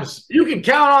 times. You can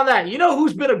count on that. You know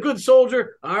who's been a good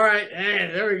soldier? All right. Hey,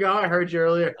 there we go. I heard you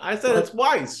earlier. I said it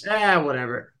twice.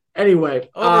 Whatever. Anyway.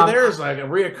 There's like a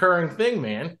reoccurring thing,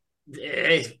 man.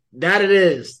 That it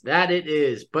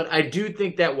is. But I do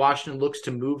think that Washington looks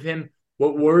to move him.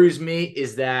 What worries me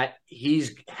is that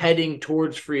he's heading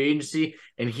towards free agency,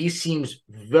 and he seems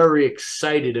very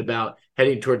excited about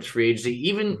heading towards free agency.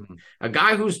 Even a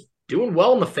guy who's doing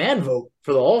well in the fan vote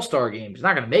for the All-Star game. He's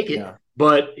not going to make it. Yeah.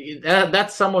 But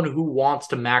that's someone who wants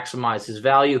to maximize his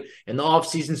value in the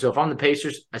offseason. So if I'm the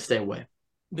Pacers, I stay away.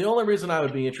 The only reason I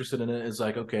would be interested in it is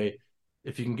like, okay,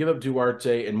 if you can give up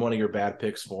Duarte and one of your bad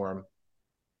picks for him,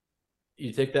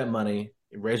 you take that money,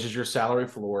 it raises your salary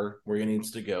floor where he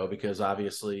needs to go, because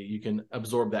obviously you can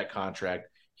absorb that contract.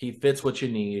 He fits what you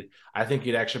need. I think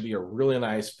he'd actually be a really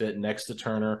nice fit next to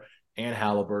Turner and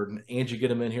Halliburton, and you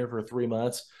get him in here for 3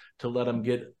 months to let him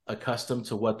get accustomed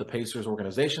to what the Pacers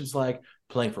organization's like,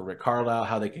 playing for Rick Carlisle,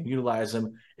 how they can utilize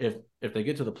him. If they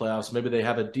get to the playoffs, maybe they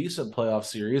have a decent playoff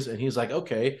series, and he's like,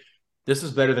 okay, this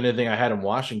is better than anything I had in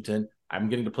Washington. I'm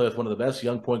getting to play with one of the best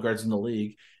young point guards in the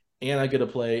league, and I get to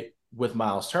play with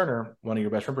Miles Turner, one of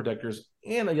your best rim protectors,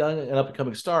 and a young and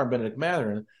up-and-coming star, Benedict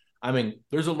Mathurin. I mean,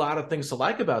 there's a lot of things to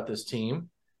like about this team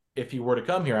if you were to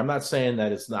come here. I'm not saying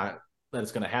that it's going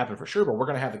to happen for sure, but we're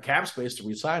going to have the cap space to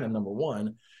re-sign him, number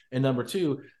one. And number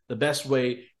two, the best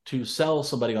way to sell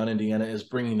somebody on Indiana is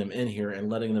bringing them in here and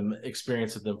letting them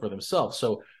experience them for themselves.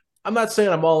 So I'm not saying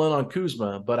I'm all in on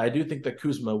Kuzma, but I do think that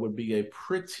Kuzma would be a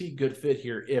pretty good fit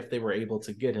here if they were able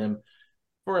to get him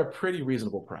for a pretty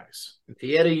reasonable price. If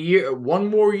he had one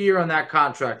more year on that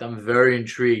contract, I'm very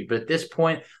intrigued. But at this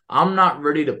point, I'm not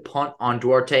ready to punt on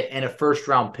Duarte and a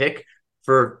first-round pick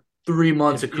for 3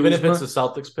 months of Kuzma. Even if it's a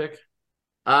Celtics pick?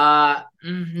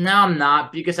 No, I'm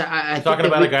not, because I'm talking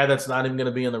about a guy that's not even going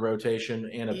to be in the rotation,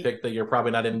 and a pick that you're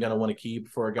probably not even going to want to keep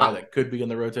for a guy that could be in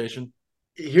the rotation.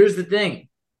 Here's the thing.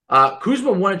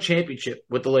 Kuzma won a championship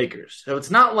with the Lakers. So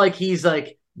it's not like he's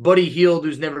like Buddy Hield,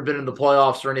 who's never been in the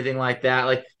playoffs or anything like that.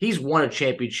 Like, he's won a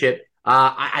championship.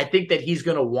 I think that he's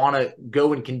going to want to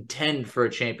go and contend for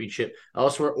a championship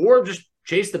elsewhere, or just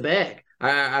chase the bag.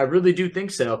 I really do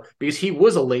think so, because he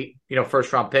was a late,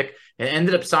 first-round pick and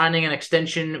ended up signing an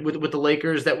extension with the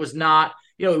Lakers that was not,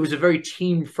 it was a very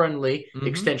team-friendly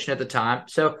extension at the time.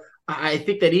 So I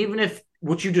think that even if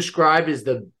what you described is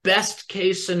the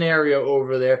best-case scenario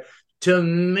over there, to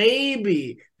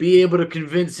maybe be able to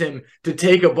convince him to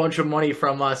take a bunch of money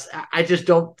from us, I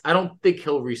don't think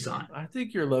he'll resign. I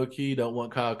think you're low-key don't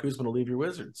want Kyle Kuzma to leave your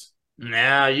Wizards.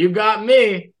 Nah, you got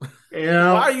me. Why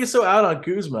are you so out on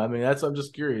Kuzma? I mean, I'm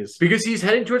just curious. Because he's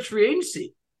heading towards free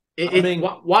agency.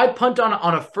 Why punt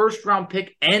on a first-round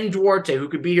pick and Duarte, who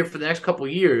could be here for the next couple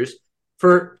of years,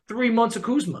 for 3 months of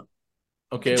Kuzma?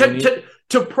 Okay,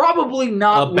 to probably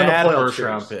not win a bad playoff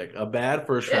first-round series. pick. A bad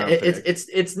first-round pick.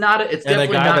 It's not. It's and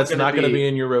definitely a guy that's not going to be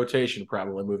in your rotation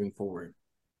probably moving forward.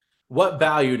 What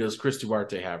value does Chris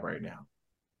Duarte have right now?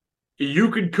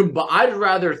 You could combine. I'd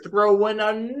rather throw in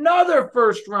another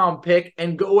first-round pick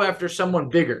and go after someone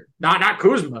bigger. Not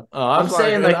Kuzma. I'm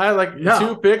saying I like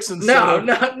two picks instead. I'm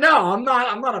not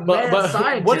a mad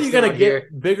scientist. What are you going to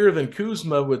get bigger than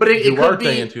Kuzma with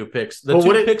Duarte and 2 picks? The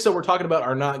 2 picks that we're talking about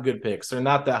are not good picks. They're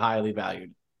not that highly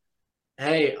valued.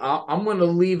 Hey, I'm going to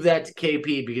leave that to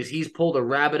KP because he's pulled a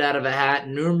rabbit out of a hat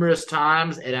numerous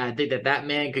times, and I think that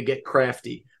man could get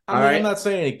crafty. I'm not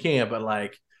saying he can't, but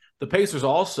like the Pacers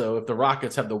also, if the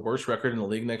Rockets have the worst record in the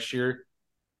league next year,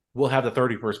 we'll have the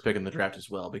 31st pick in the draft as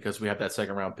well because we have that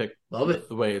second-round pick. Love it.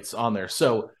 The way it's on there.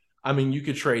 So, I mean, you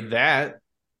could trade that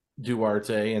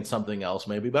Duarte and something else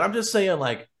maybe, but I'm just saying,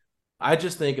 like, I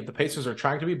just think if the Pacers are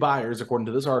trying to be buyers, according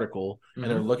to this article, and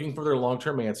they're looking for their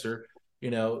long-term answer,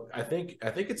 I think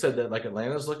it said that like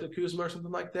Atlanta's looked at Kuzma or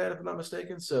something like that, if I'm not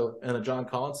mistaken. So, and a John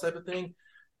Collins type of thing.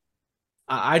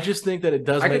 I just think that it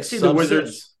does make some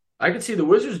sense. I could see the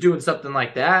Wizards doing something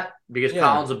like that because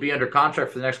Collins will be under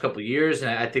contract for the next couple of years, and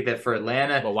I think that for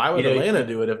Atlanta. But why would Atlanta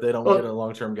do it if they don't get a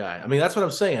long-term guy? I mean, that's what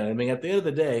I'm saying. I mean, at the end of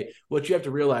the day, what you have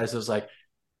to realize is like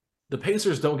the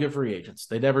Pacers don't get free agents.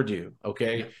 They never do,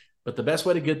 okay? Yeah. But the best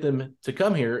way to get them to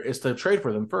come here is to trade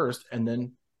for them first and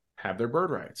then have their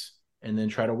bird rights and then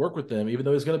try to work with them, even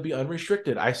though it's going to be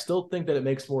unrestricted. I still think that it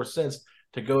makes more sense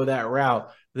to go that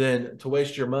route than to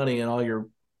waste your money and all your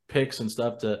picks and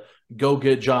stuff to go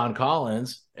get John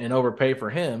Collins and overpay for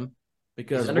him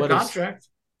because he's under contract.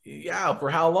 For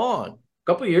how long?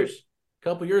 Couple years.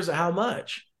 At how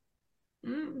much? I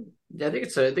think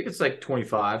it's like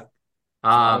 25.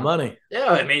 Money. Yeah,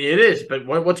 I mean it is. But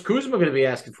what's Kuzma going to be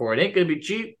asking for? It ain't going to be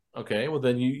cheap. Okay, well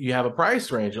then you have a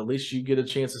price range. At least you get a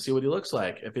chance to see what he looks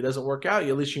like. If it doesn't work out,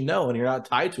 at least and you're not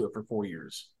tied to it for 4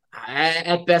 years.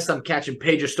 At best, I'm catching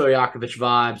Peja Stojakovic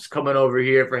vibes, coming over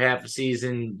here for half a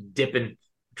season, dipping.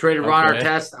 Traded Ron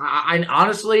Artest. I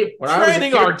honestly,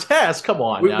 trading Artest. Come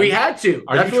on, we had to.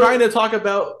 Are you trying to talk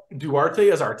about Duarte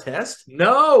as Artest?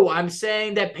 No, I'm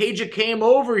saying that Peja came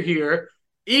over here.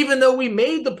 Even though we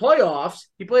made the playoffs,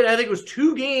 he played, I think it was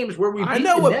 2 games where we beat the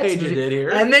Nets. I know what Peja did here.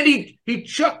 And then he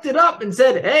chucked it up and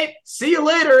said, hey, see you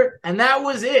later. And that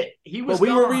was it. We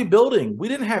were rebuilding. We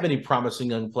didn't have any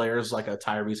promising young players like a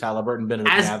Tyrese Halliburton, Bennett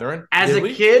Mathurin. As a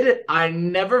kid, I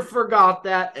never forgot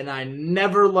that, and I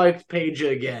never liked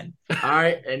Peja again. All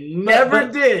right? And never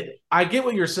did. I get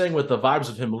what you're saying with the vibes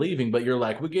of him leaving, but you're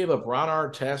like, we gave up Ron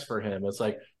Artest for him. It's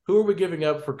like, who are we giving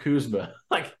up for Kuzma?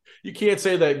 Like, you can't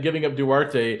say that giving up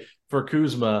Duarte for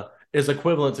Kuzma is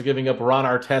equivalent to giving up Ron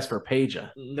Artest for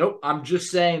Peja. Nope. I'm just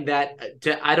saying that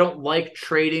I don't like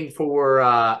trading for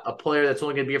a player that's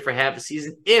only going to be here for half a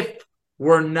season if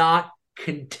we're not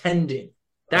contending.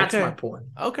 That's my point.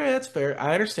 Okay, that's fair.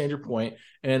 I understand your point,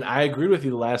 and I agreed with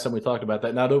you the last time we talked about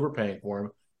that, not overpaying for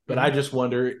him. But I just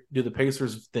wonder, do the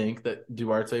Pacers think that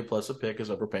Duarte plus a pick is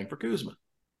overpaying for Kuzma?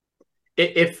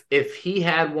 If he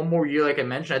had one more year, like I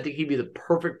mentioned, I think he'd be the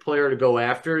perfect player to go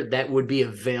after that would be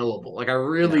available. Like I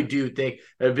really do think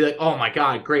it would be like, oh my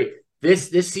God, great.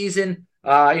 This season,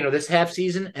 this half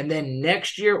season, and then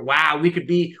next year, wow, we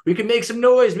could make some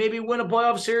noise, maybe win a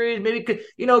playoff series, maybe could,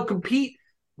 compete.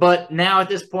 But now at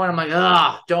this point, I'm like,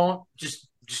 don't. All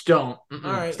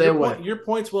right, stay away. Your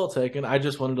point's well taken. I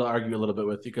just wanted to argue a little bit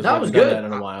with you because I haven't done that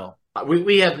in a while.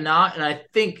 We have not, and I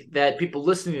think that people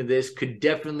listening to this could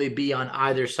definitely be on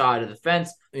either side of the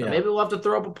fence. Yeah. Maybe we'll have to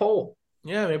throw up a poll.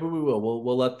 Yeah, maybe we will.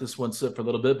 We'll let this one sit for a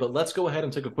little bit, but let's go ahead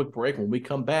and take a quick break. When we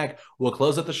come back, we'll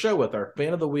close out the show with our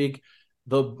fan of the week,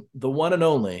 the one and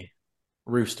only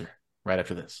Rooster, right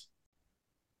after this.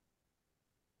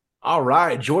 All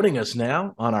right, joining us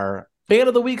now on our fan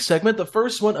of the week segment, the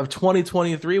first one of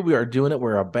 2023. We are doing it.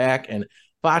 We're back, and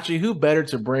Facci, who better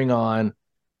to bring on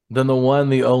than the one,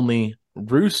 the only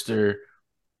Rooster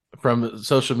from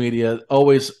social media,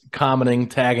 always commenting,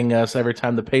 tagging us every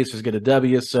time the Pacers get a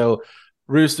W. So,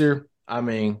 Rooster, I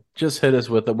mean, just hit us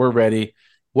with it. We're ready.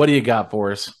 What do you got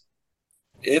for us?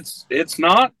 It's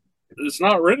not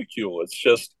ridicule. It's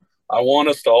just I want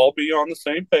us to all be on the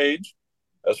same page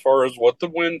as far as what the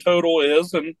win total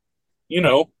is, and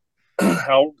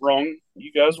how wrong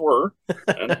you guys were.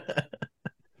 And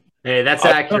hey, that's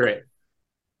accurate.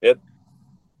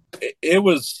 It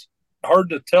was hard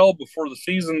to tell before the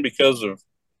season because of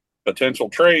potential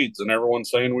trades and everyone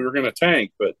saying we were going to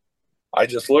tank. But I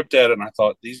just looked at it and I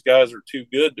thought these guys are too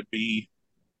good to be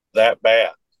that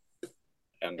bad.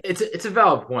 And it's a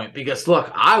valid point because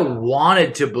look, I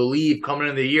wanted to believe coming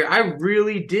into the year, I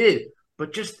really did,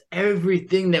 but just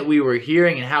everything that we were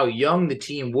hearing and how young the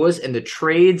team was and the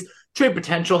trade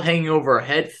potential hanging over our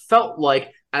head felt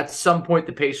like at some point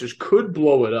the Pacers could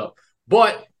blow it up.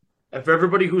 But for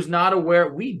everybody who's not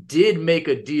aware, we did make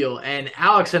a deal, and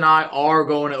Alex and I are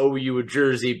going to owe you a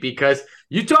jersey because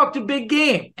you talked a big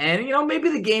game, and maybe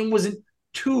the game wasn't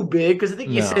too big because I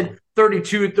think you said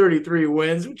 32, 33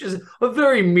 wins, which is a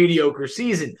very mediocre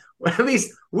season. At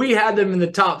least we had them in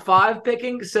the top 5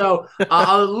 picking, so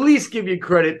I'll at least give you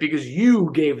credit because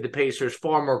you gave the Pacers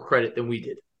far more credit than we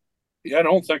did. Yeah, I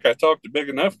don't think I talked a big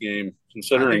enough game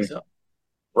considering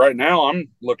right now I'm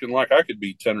looking like I could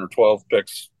be 10 or 12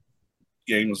 picks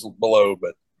games below,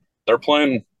 but they're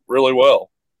playing really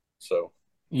well. So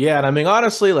yeah, and I mean,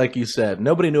 honestly, like you said,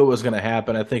 nobody knew it was going to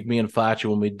happen. I think me and Flatchy,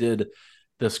 when we did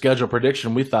the schedule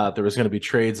prediction, we thought there was going to be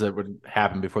trades that would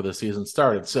happen before the season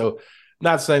started. So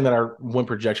not saying that our win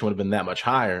projection would have been that much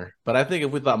higher, but I think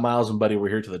if we thought Miles and Buddy were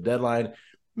here to the deadline,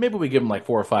 maybe we give them like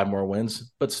 4 or 5 more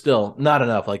wins, but still not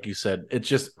enough. Like you said, it's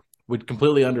just, we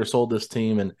completely undersold this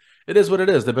team, and it is what it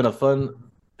is. They've been a fun,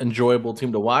 enjoyable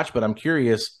team to watch, but I'm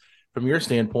curious from your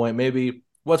standpoint, maybe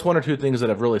what's 1 or 2 things that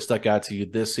have really stuck out to you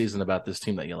this season about this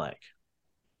team that you like?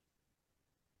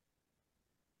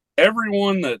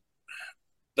 Everyone that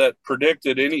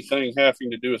predicted anything having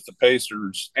to do with the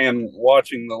Pacers and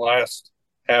watching the last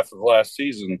half of last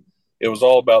season, it was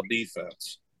all about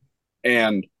defense.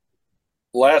 And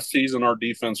last season, our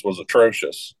defense was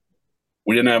atrocious.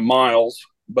 We didn't have Miles,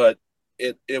 but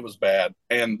it was bad.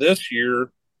 And this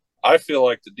year, I feel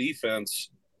like the defense,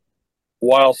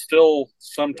 while still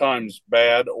sometimes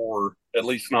bad or at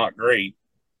least not great,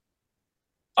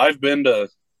 I've been to,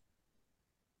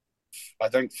 I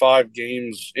think, 5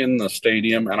 games in the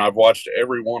stadium, and I've watched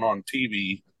every one on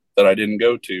TV that I didn't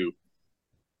go to.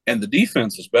 And the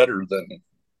defense is better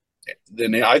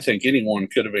than I think anyone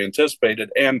could have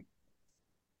anticipated. And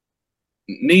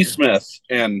Neesmith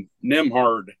and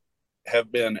Nembhard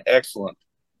have been excellent.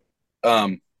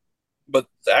 But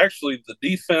actually, the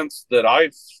defense that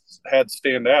I've had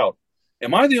stand out,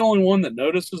 am I the only one that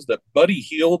notices that Buddy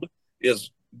Hield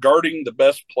is guarding the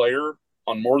best player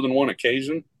on more than one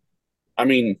occasion? I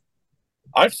mean,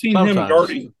 I've seen him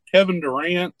guarding Kevin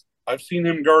Durant. I've seen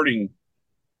him guarding,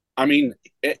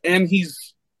 and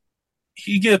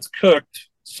he gets cooked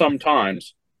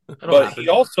sometimes, but he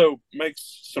also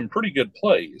makes some pretty good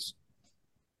plays.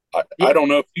 I don't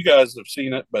know if you guys have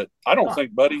seen it, but I don't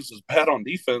think Buddy's as bad on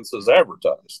defense as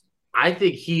advertised. I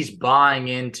think he's buying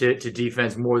into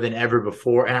defense more than ever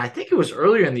before. And I think it was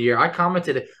earlier in the year, I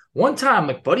commented one time,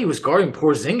 like, Buddy was guarding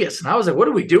Porzingis. And I was like, what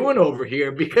are we doing over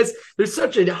here? Because there's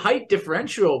such a height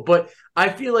differential. But I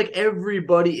feel like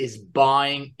everybody is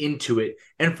buying into it.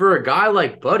 And for a guy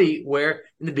like Buddy, where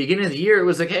in the beginning of the year, it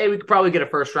was like, hey, we could probably get a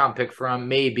first-round pick from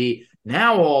maybe.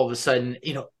 Now, all of a sudden,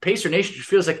 Pacer Nation just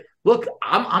feels like, look,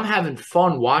 I'm having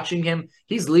fun watching him.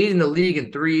 He's leading the league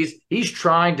in threes. He's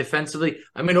trying defensively.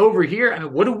 Over here,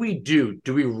 what do we do?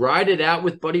 Do we ride it out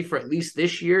with Buddy for at least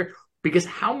this year? Because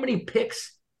how many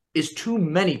picks is too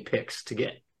many picks to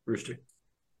get, Rooster?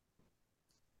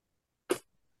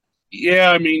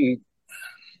 Yeah,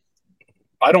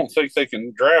 I don't think they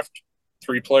can draft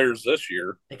 3 players this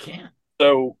year. They can't.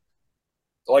 So,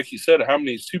 like you said, how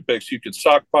many 2 picks you could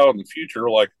stockpile in the future,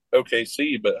 like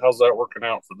OKC, but how's that working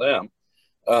out for them?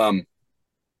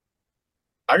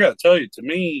 I got to tell you, to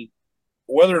me,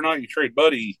 whether or not you trade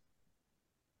Buddy,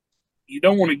 you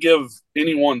don't want to give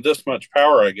anyone this much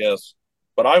power, I guess,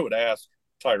 but I would ask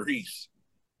Tyrese,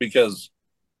 because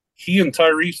he and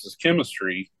Tyrese's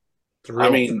chemistry,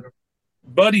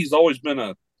 Buddy's always been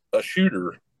a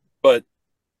shooter, but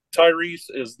Tyrese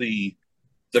is the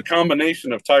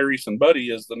combination of Tyrese and Buddy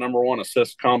is the number 1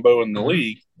 assist combo in the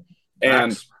league.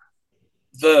 And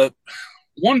the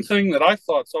one thing that I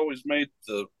thought's always made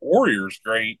the Warriors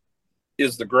great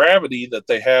is the gravity that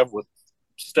they have with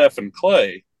Steph and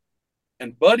Clay.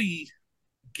 And Buddy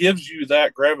gives you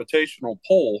that gravitational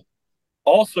pull.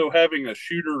 Also having a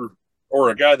shooter or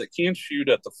a guy that can shoot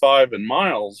at the 5 in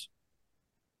Miles,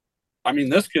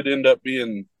 this could end up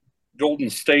being Golden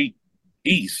State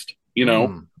East,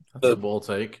 That's a bold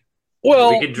take.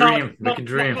 Well, we could dream.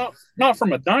 Not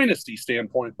from a dynasty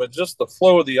standpoint, but just the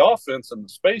flow of the offense and the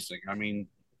spacing.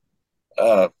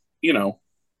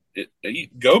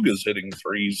 Goga's hitting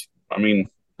threes.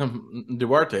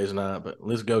 Duarte's not, but at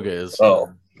least Goga is.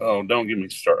 Oh, don't get me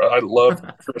started. I love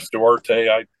Chris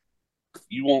Duarte.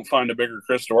 You won't find a bigger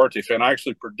Chris Duarte fan. I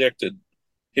actually predicted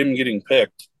him getting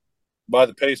picked by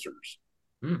the Pacers.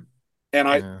 And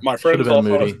my friends all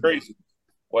thought I was crazy.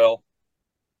 Well,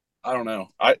 I don't know.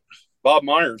 Bob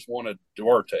Myers wanted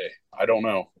Duarte. I don't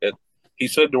know. He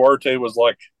said Duarte was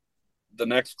like the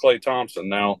next Klay Thompson.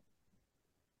 Now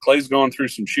Klay's gone through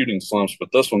some shooting slumps, but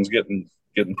this one's getting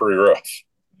pretty rough.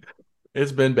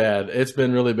 It's been bad. It's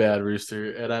been really bad,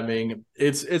 Rooster. And I mean,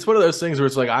 it's one of those things where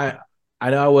it's like I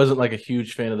know I wasn't like a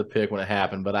huge fan of the pick when it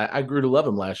happened, but I grew to love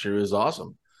him last year. It was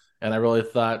awesome. And I really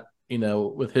thought,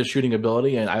 with his shooting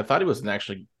ability, and I thought he was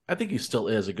I think he still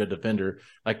is a good defender.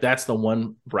 Like, that's the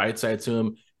one bright side to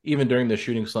him, even during the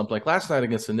shooting slump. Like last night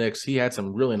against the Knicks, he had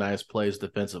some really nice plays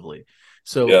defensively.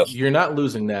 So yes. You're not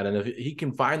losing that. And if he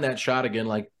can find that shot again,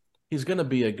 like, he's going to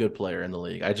be a good player in the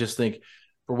league. I just think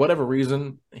for whatever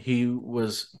reason, he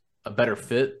was a better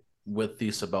fit with the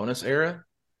Sabonis era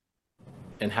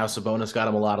and how Sabonis got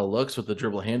him a lot of looks with the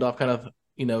dribble handoff kind of,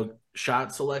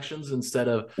 shot selections instead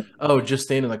of, just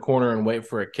stand in the corner and wait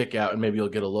for a kick out and maybe you'll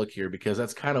get a look here, because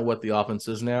that's kind of what the offense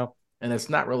is now. And it's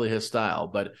not really his style,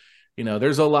 but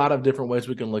there's a lot of different ways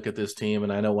we can look at this team.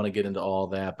 And I don't want to get into all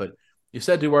that, but you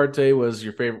said Duarte was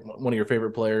one of your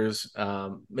favorite players.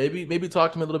 Maybe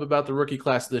talk to me a little bit about the rookie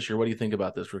class this year. What do you think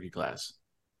about this rookie class?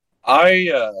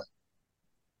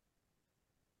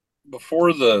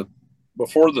 Before the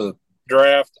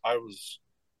draft, I was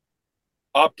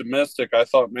optimistic. I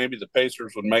thought maybe the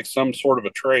Pacers would make some sort of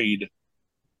a trade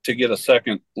to get a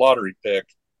second lottery pick.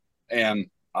 And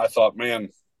I thought, man,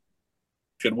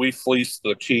 could we fleece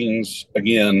the Kings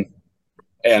again?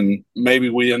 And maybe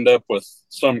we end up with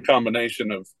some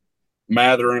combination of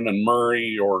Mathurin and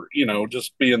Murray, or,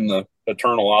 just being the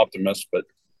eternal optimist. But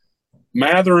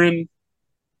Mathurin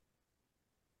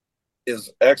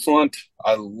is excellent.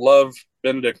 I love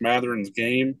Benedict Mathurin's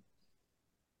game.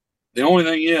 The only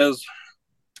thing is,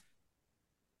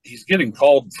 he's getting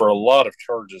called for a lot of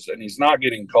charges, and he's not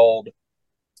getting called.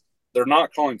 They're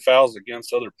not calling fouls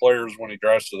against other players when he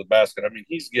drives to the basket. I mean,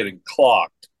 he's getting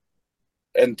clocked.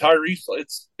 And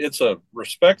Tyrese, it's a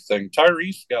respect thing.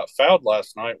 Tyrese got fouled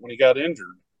last night when he got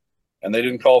injured, and they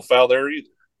didn't call foul there either.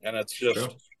 And it's just, sure.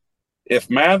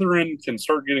 If Mathurin can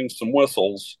start getting some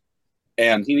whistles,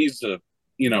 and he needs to,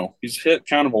 he's hit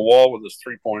kind of a wall with his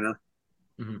three-pointer.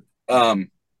 Mm-hmm.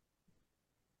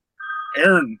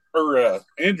 Andrew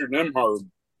Nembhard,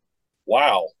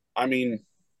 wow. I mean,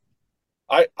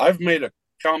 I've made a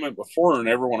comment before, and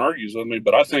everyone argues with me,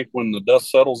 but I think when the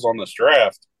dust settles on this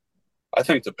draft, I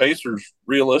think the Pacers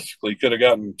realistically could have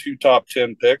gotten 2 top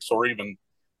 10 picks, or even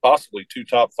possibly 2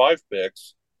 top 5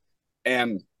 picks.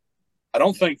 And I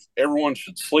don't think everyone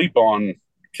should sleep on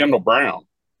Kendall Brown.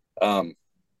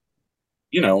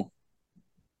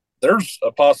 There's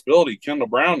a possibility Kendall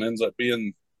Brown ends up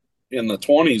being in the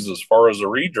 20s as far as a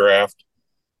redraft.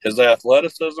 His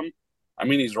athleticism, I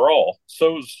mean, he's raw.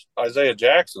 So's Isaiah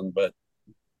Jackson, but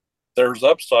there's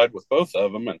upside with both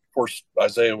of them. And of course,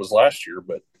 Isaiah was last year,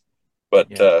 but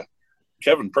yeah.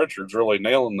 Kevin Pritchard's really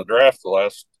nailing the draft the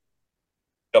last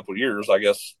couple of years, I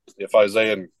guess, if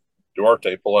Isaiah and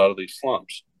Duarte pull out of these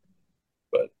slumps.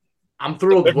 But I'm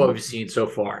thrilled with what we've seen so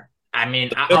far. I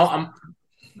mean,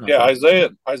 Isaiah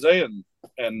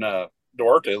and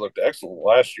Duarte looked excellent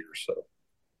last year. So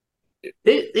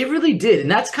they really did. And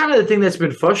that's kind of the thing that's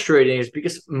been frustrating, is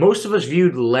because most of us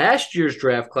viewed last year's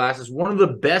draft class as one of the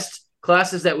best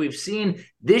classes that we've seen.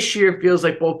 This year, it feels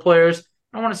like both players,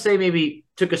 I don't want to say maybe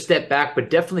took a step back, but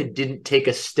definitely didn't take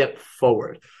a step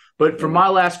forward. But for my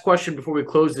last question before we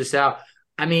close this out,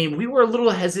 I mean, we were a little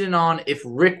hesitant on if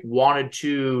Rick wanted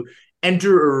to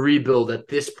enter a rebuild at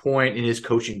this point in his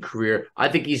coaching career. I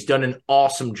think he's done an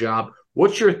awesome job.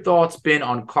 What's your thoughts been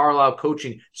on Carlisle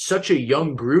coaching such a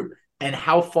young group and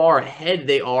how far ahead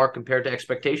they are compared to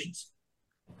expectations?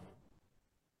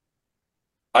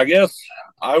 I guess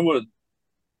I would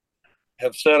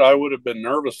have said I would have been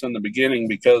nervous in the beginning,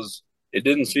 because it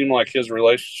didn't seem like his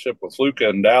relationship with Luka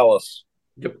and Dallas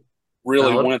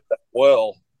really went that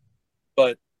well.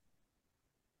 But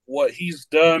what he's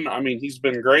done, I mean, he's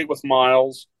been great with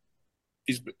Miles.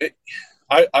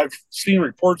 I've seen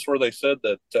reports where they said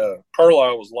that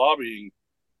Carlisle was lobbying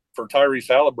for Tyrese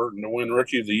Halliburton to win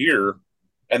Rookie of the Year,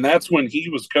 and that's when he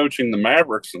was coaching the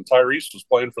Mavericks and Tyrese was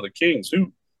playing for the Kings.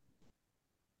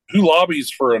 Who lobbies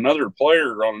for another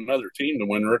player on another team to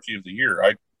win Rookie of the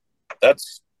Year?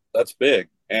 That's big.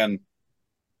 And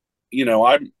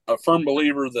I'm a firm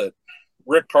believer that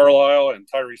Rick Carlisle and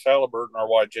Tyrese Halliburton are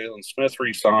why Jalen Smith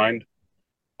re-signed.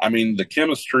 I mean, the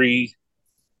chemistry.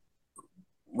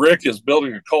 Rick is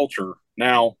building a culture.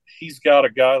 Now, he's got a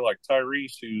guy like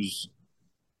Tyrese who's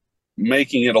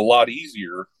making it a lot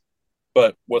easier,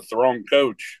 but with the wrong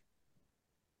coach,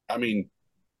 I mean,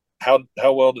 how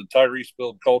well did Tyrese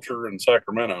build culture in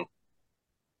Sacramento?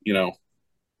 He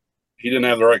didn't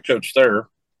have the right coach there.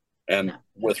 And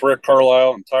with Rick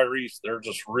Carlisle and Tyrese, they're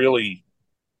just really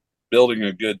building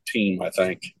a good team, I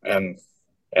think. And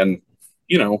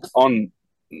you know,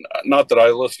 not that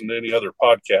I listen to any other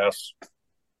podcasts,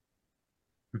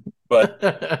 but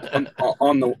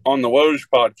on the Woj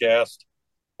podcast,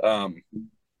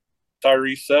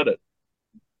 Tyrese said it.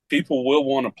 People will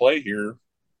want to play here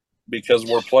because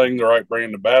we're playing the right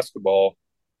brand of basketball,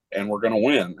 and we're going to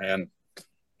win. And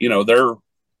you know, they're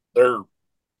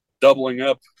doubling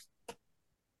up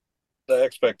the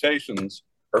expectations,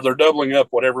 or they're doubling up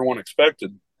what everyone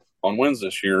expected on wins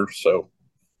this year. So,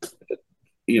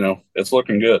 you know, it's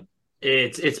looking good.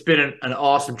 It's been an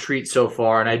awesome treat so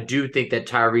far, and I do think that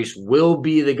Tyrese will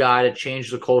be the guy to change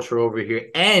the culture over here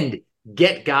and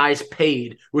get guys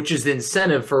paid, which is the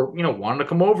incentive for, you know, wanting to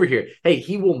come over here. Hey,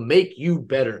 he will make you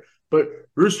better. But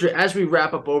Rooster, as we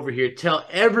wrap up over here, tell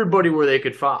everybody where they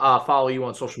could follow you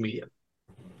on social media.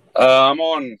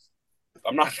 I'm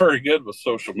not very good with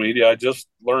social media. I just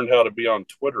learned how to be on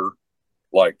Twitter.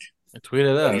 Like, tweet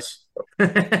at us.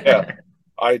 Yeah,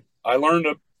 I learned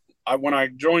when I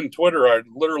joined Twitter, I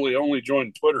literally only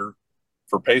joined Twitter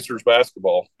for Pacers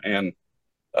basketball, and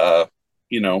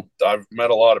you know, I've met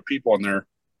a lot of people on there.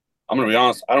 I'm going to be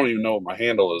honest, I don't even know what my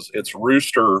handle is. It's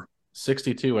Rooster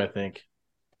 62, I think.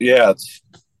 Yeah,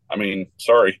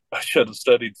 sorry, I should have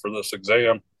studied for this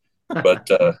exam, but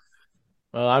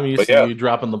well, I'm used to you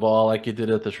dropping the ball like you did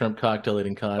at the shrimp cocktail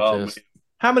eating contest.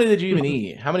 How many did you even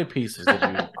eat? How many pieces did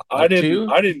you? I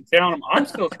didn't count them. I'm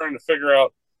still trying to figure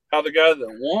out how the guy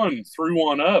that won threw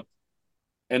one up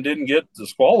and didn't get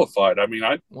disqualified. I mean,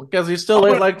 because he still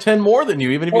ate like 10 more than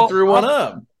you, even if you threw one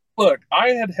up. Look,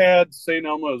 I had St.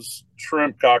 Elmo's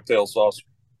shrimp cocktail sauce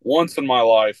once in my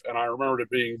life, and I remembered it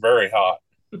being very hot.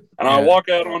 And I walk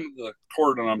out onto the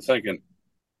court, and I'm thinking,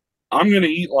 I'm going to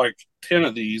eat like 10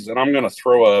 of these, and I'm going to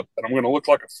throw up, and I'm going to look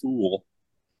like a fool.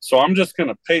 So I'm just going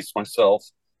to pace myself.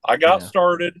 I got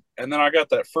started, and then I got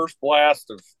that first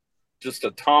blast of just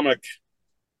atomic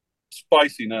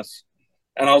spiciness,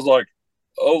 and I was like,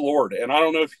 oh, Lord. And I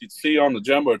don't know if you could see on the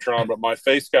Jumbotron, but my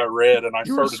face got red, and I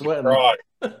started to cry.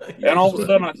 And all of a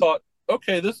sudden I thought,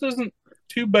 okay, this isn't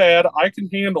too bad. I can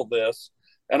handle this.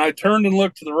 And I turned and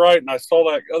looked to the right, and I saw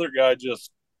that other guy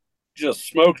just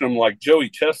smoking them like Joey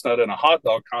Chestnut in a hot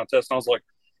dog contest. And I was like,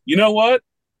 you know what?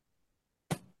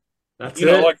 That's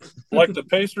like the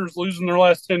Pacers losing their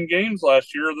last 10 games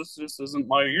last year, this isn't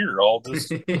my year.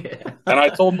 And I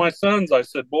told my sons, I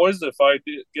said, boys, if I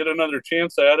get another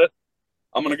chance at it,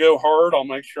 I'm going to go hard. I'll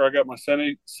make sure I got my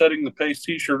setting the pace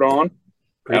T-shirt on,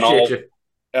 and I'll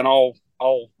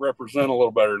represent a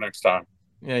little better next time.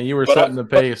 Yeah, you were setting the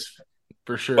pace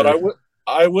for sure. But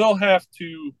I will have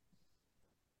to,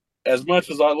 as much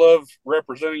as I love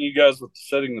representing you guys with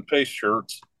setting the pace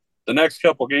shirts, the next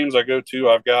couple games I go to,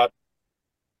 I've got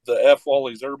the F.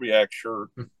 Wally Zerbiak shirt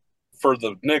for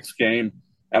the Knicks game,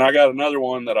 and I got another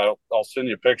one that I'll send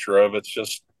you a picture of. It's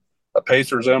just a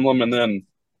Pacers emblem, and then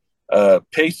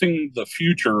Pacing the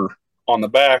Future on the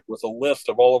back with a list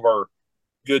of all of our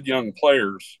good young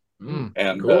players.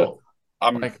 And cool.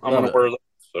 I'm going to wear that.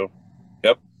 So,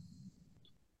 yep.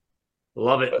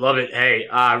 Love it. Hey,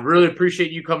 I really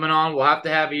appreciate you coming on. We'll have to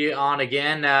have you on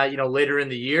again, later in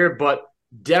the year, but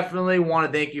definitely want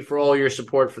to thank you for all your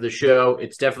support for the show.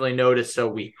 It's definitely noticed, so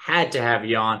we had to have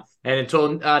you on. And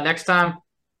until next time,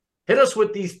 hit us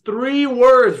with these 3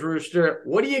 words, Rooster.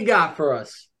 What do you got for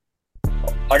us?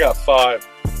 I got 5.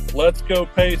 Let's go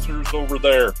Pacers over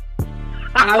there.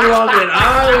 I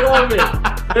love it.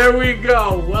 There we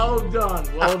go. Well done.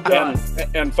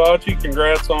 And Fauci,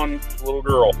 congrats on the little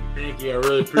girl. Thank you. I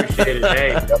really appreciate it.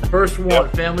 Hey, first one.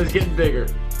 Family's getting bigger.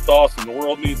 It's awesome. The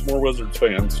world needs more Wizards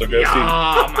fans, so go team.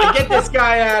 Get this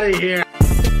guy out of here.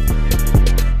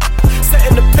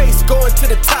 Setting the pace, going to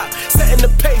the top. Setting the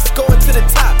pace, going to the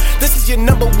top. This is your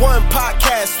number 1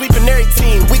 podcast. Sweeping every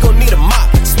team. We gon' need a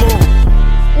mop. Smooth.